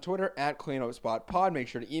 Follow us on Twitter at CleanUpSpotPod. Make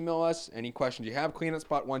sure to email us any questions you have.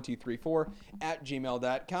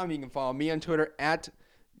 CleanUpSpot1234@gmail.com. You can follow me on Twitter at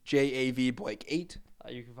JAVBlake8.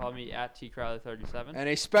 You can follow me at TCrowley37. And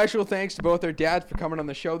a special thanks to both our dads for coming on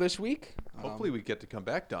the show this week. Hopefully we get to come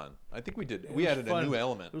back, Don. I think we did. We added a new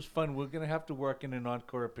element. It was fun. We're going to have to work in an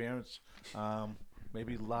encore appearance,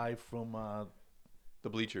 maybe live from the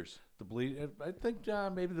bleachers. I think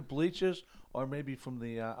maybe the bleachers, or maybe from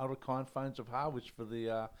the outer confines of Harwich for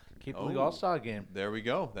the Cape League All-Star game. There we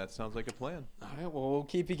go. That sounds like a plan. All right, well, we'll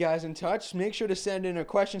keep you guys in touch. Make sure to send in a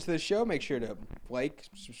question to the show. Make sure to like,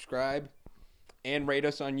 subscribe, and rate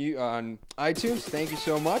us on iTunes. Thank you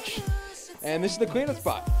so much. And this is the Cleanup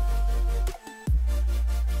Spot.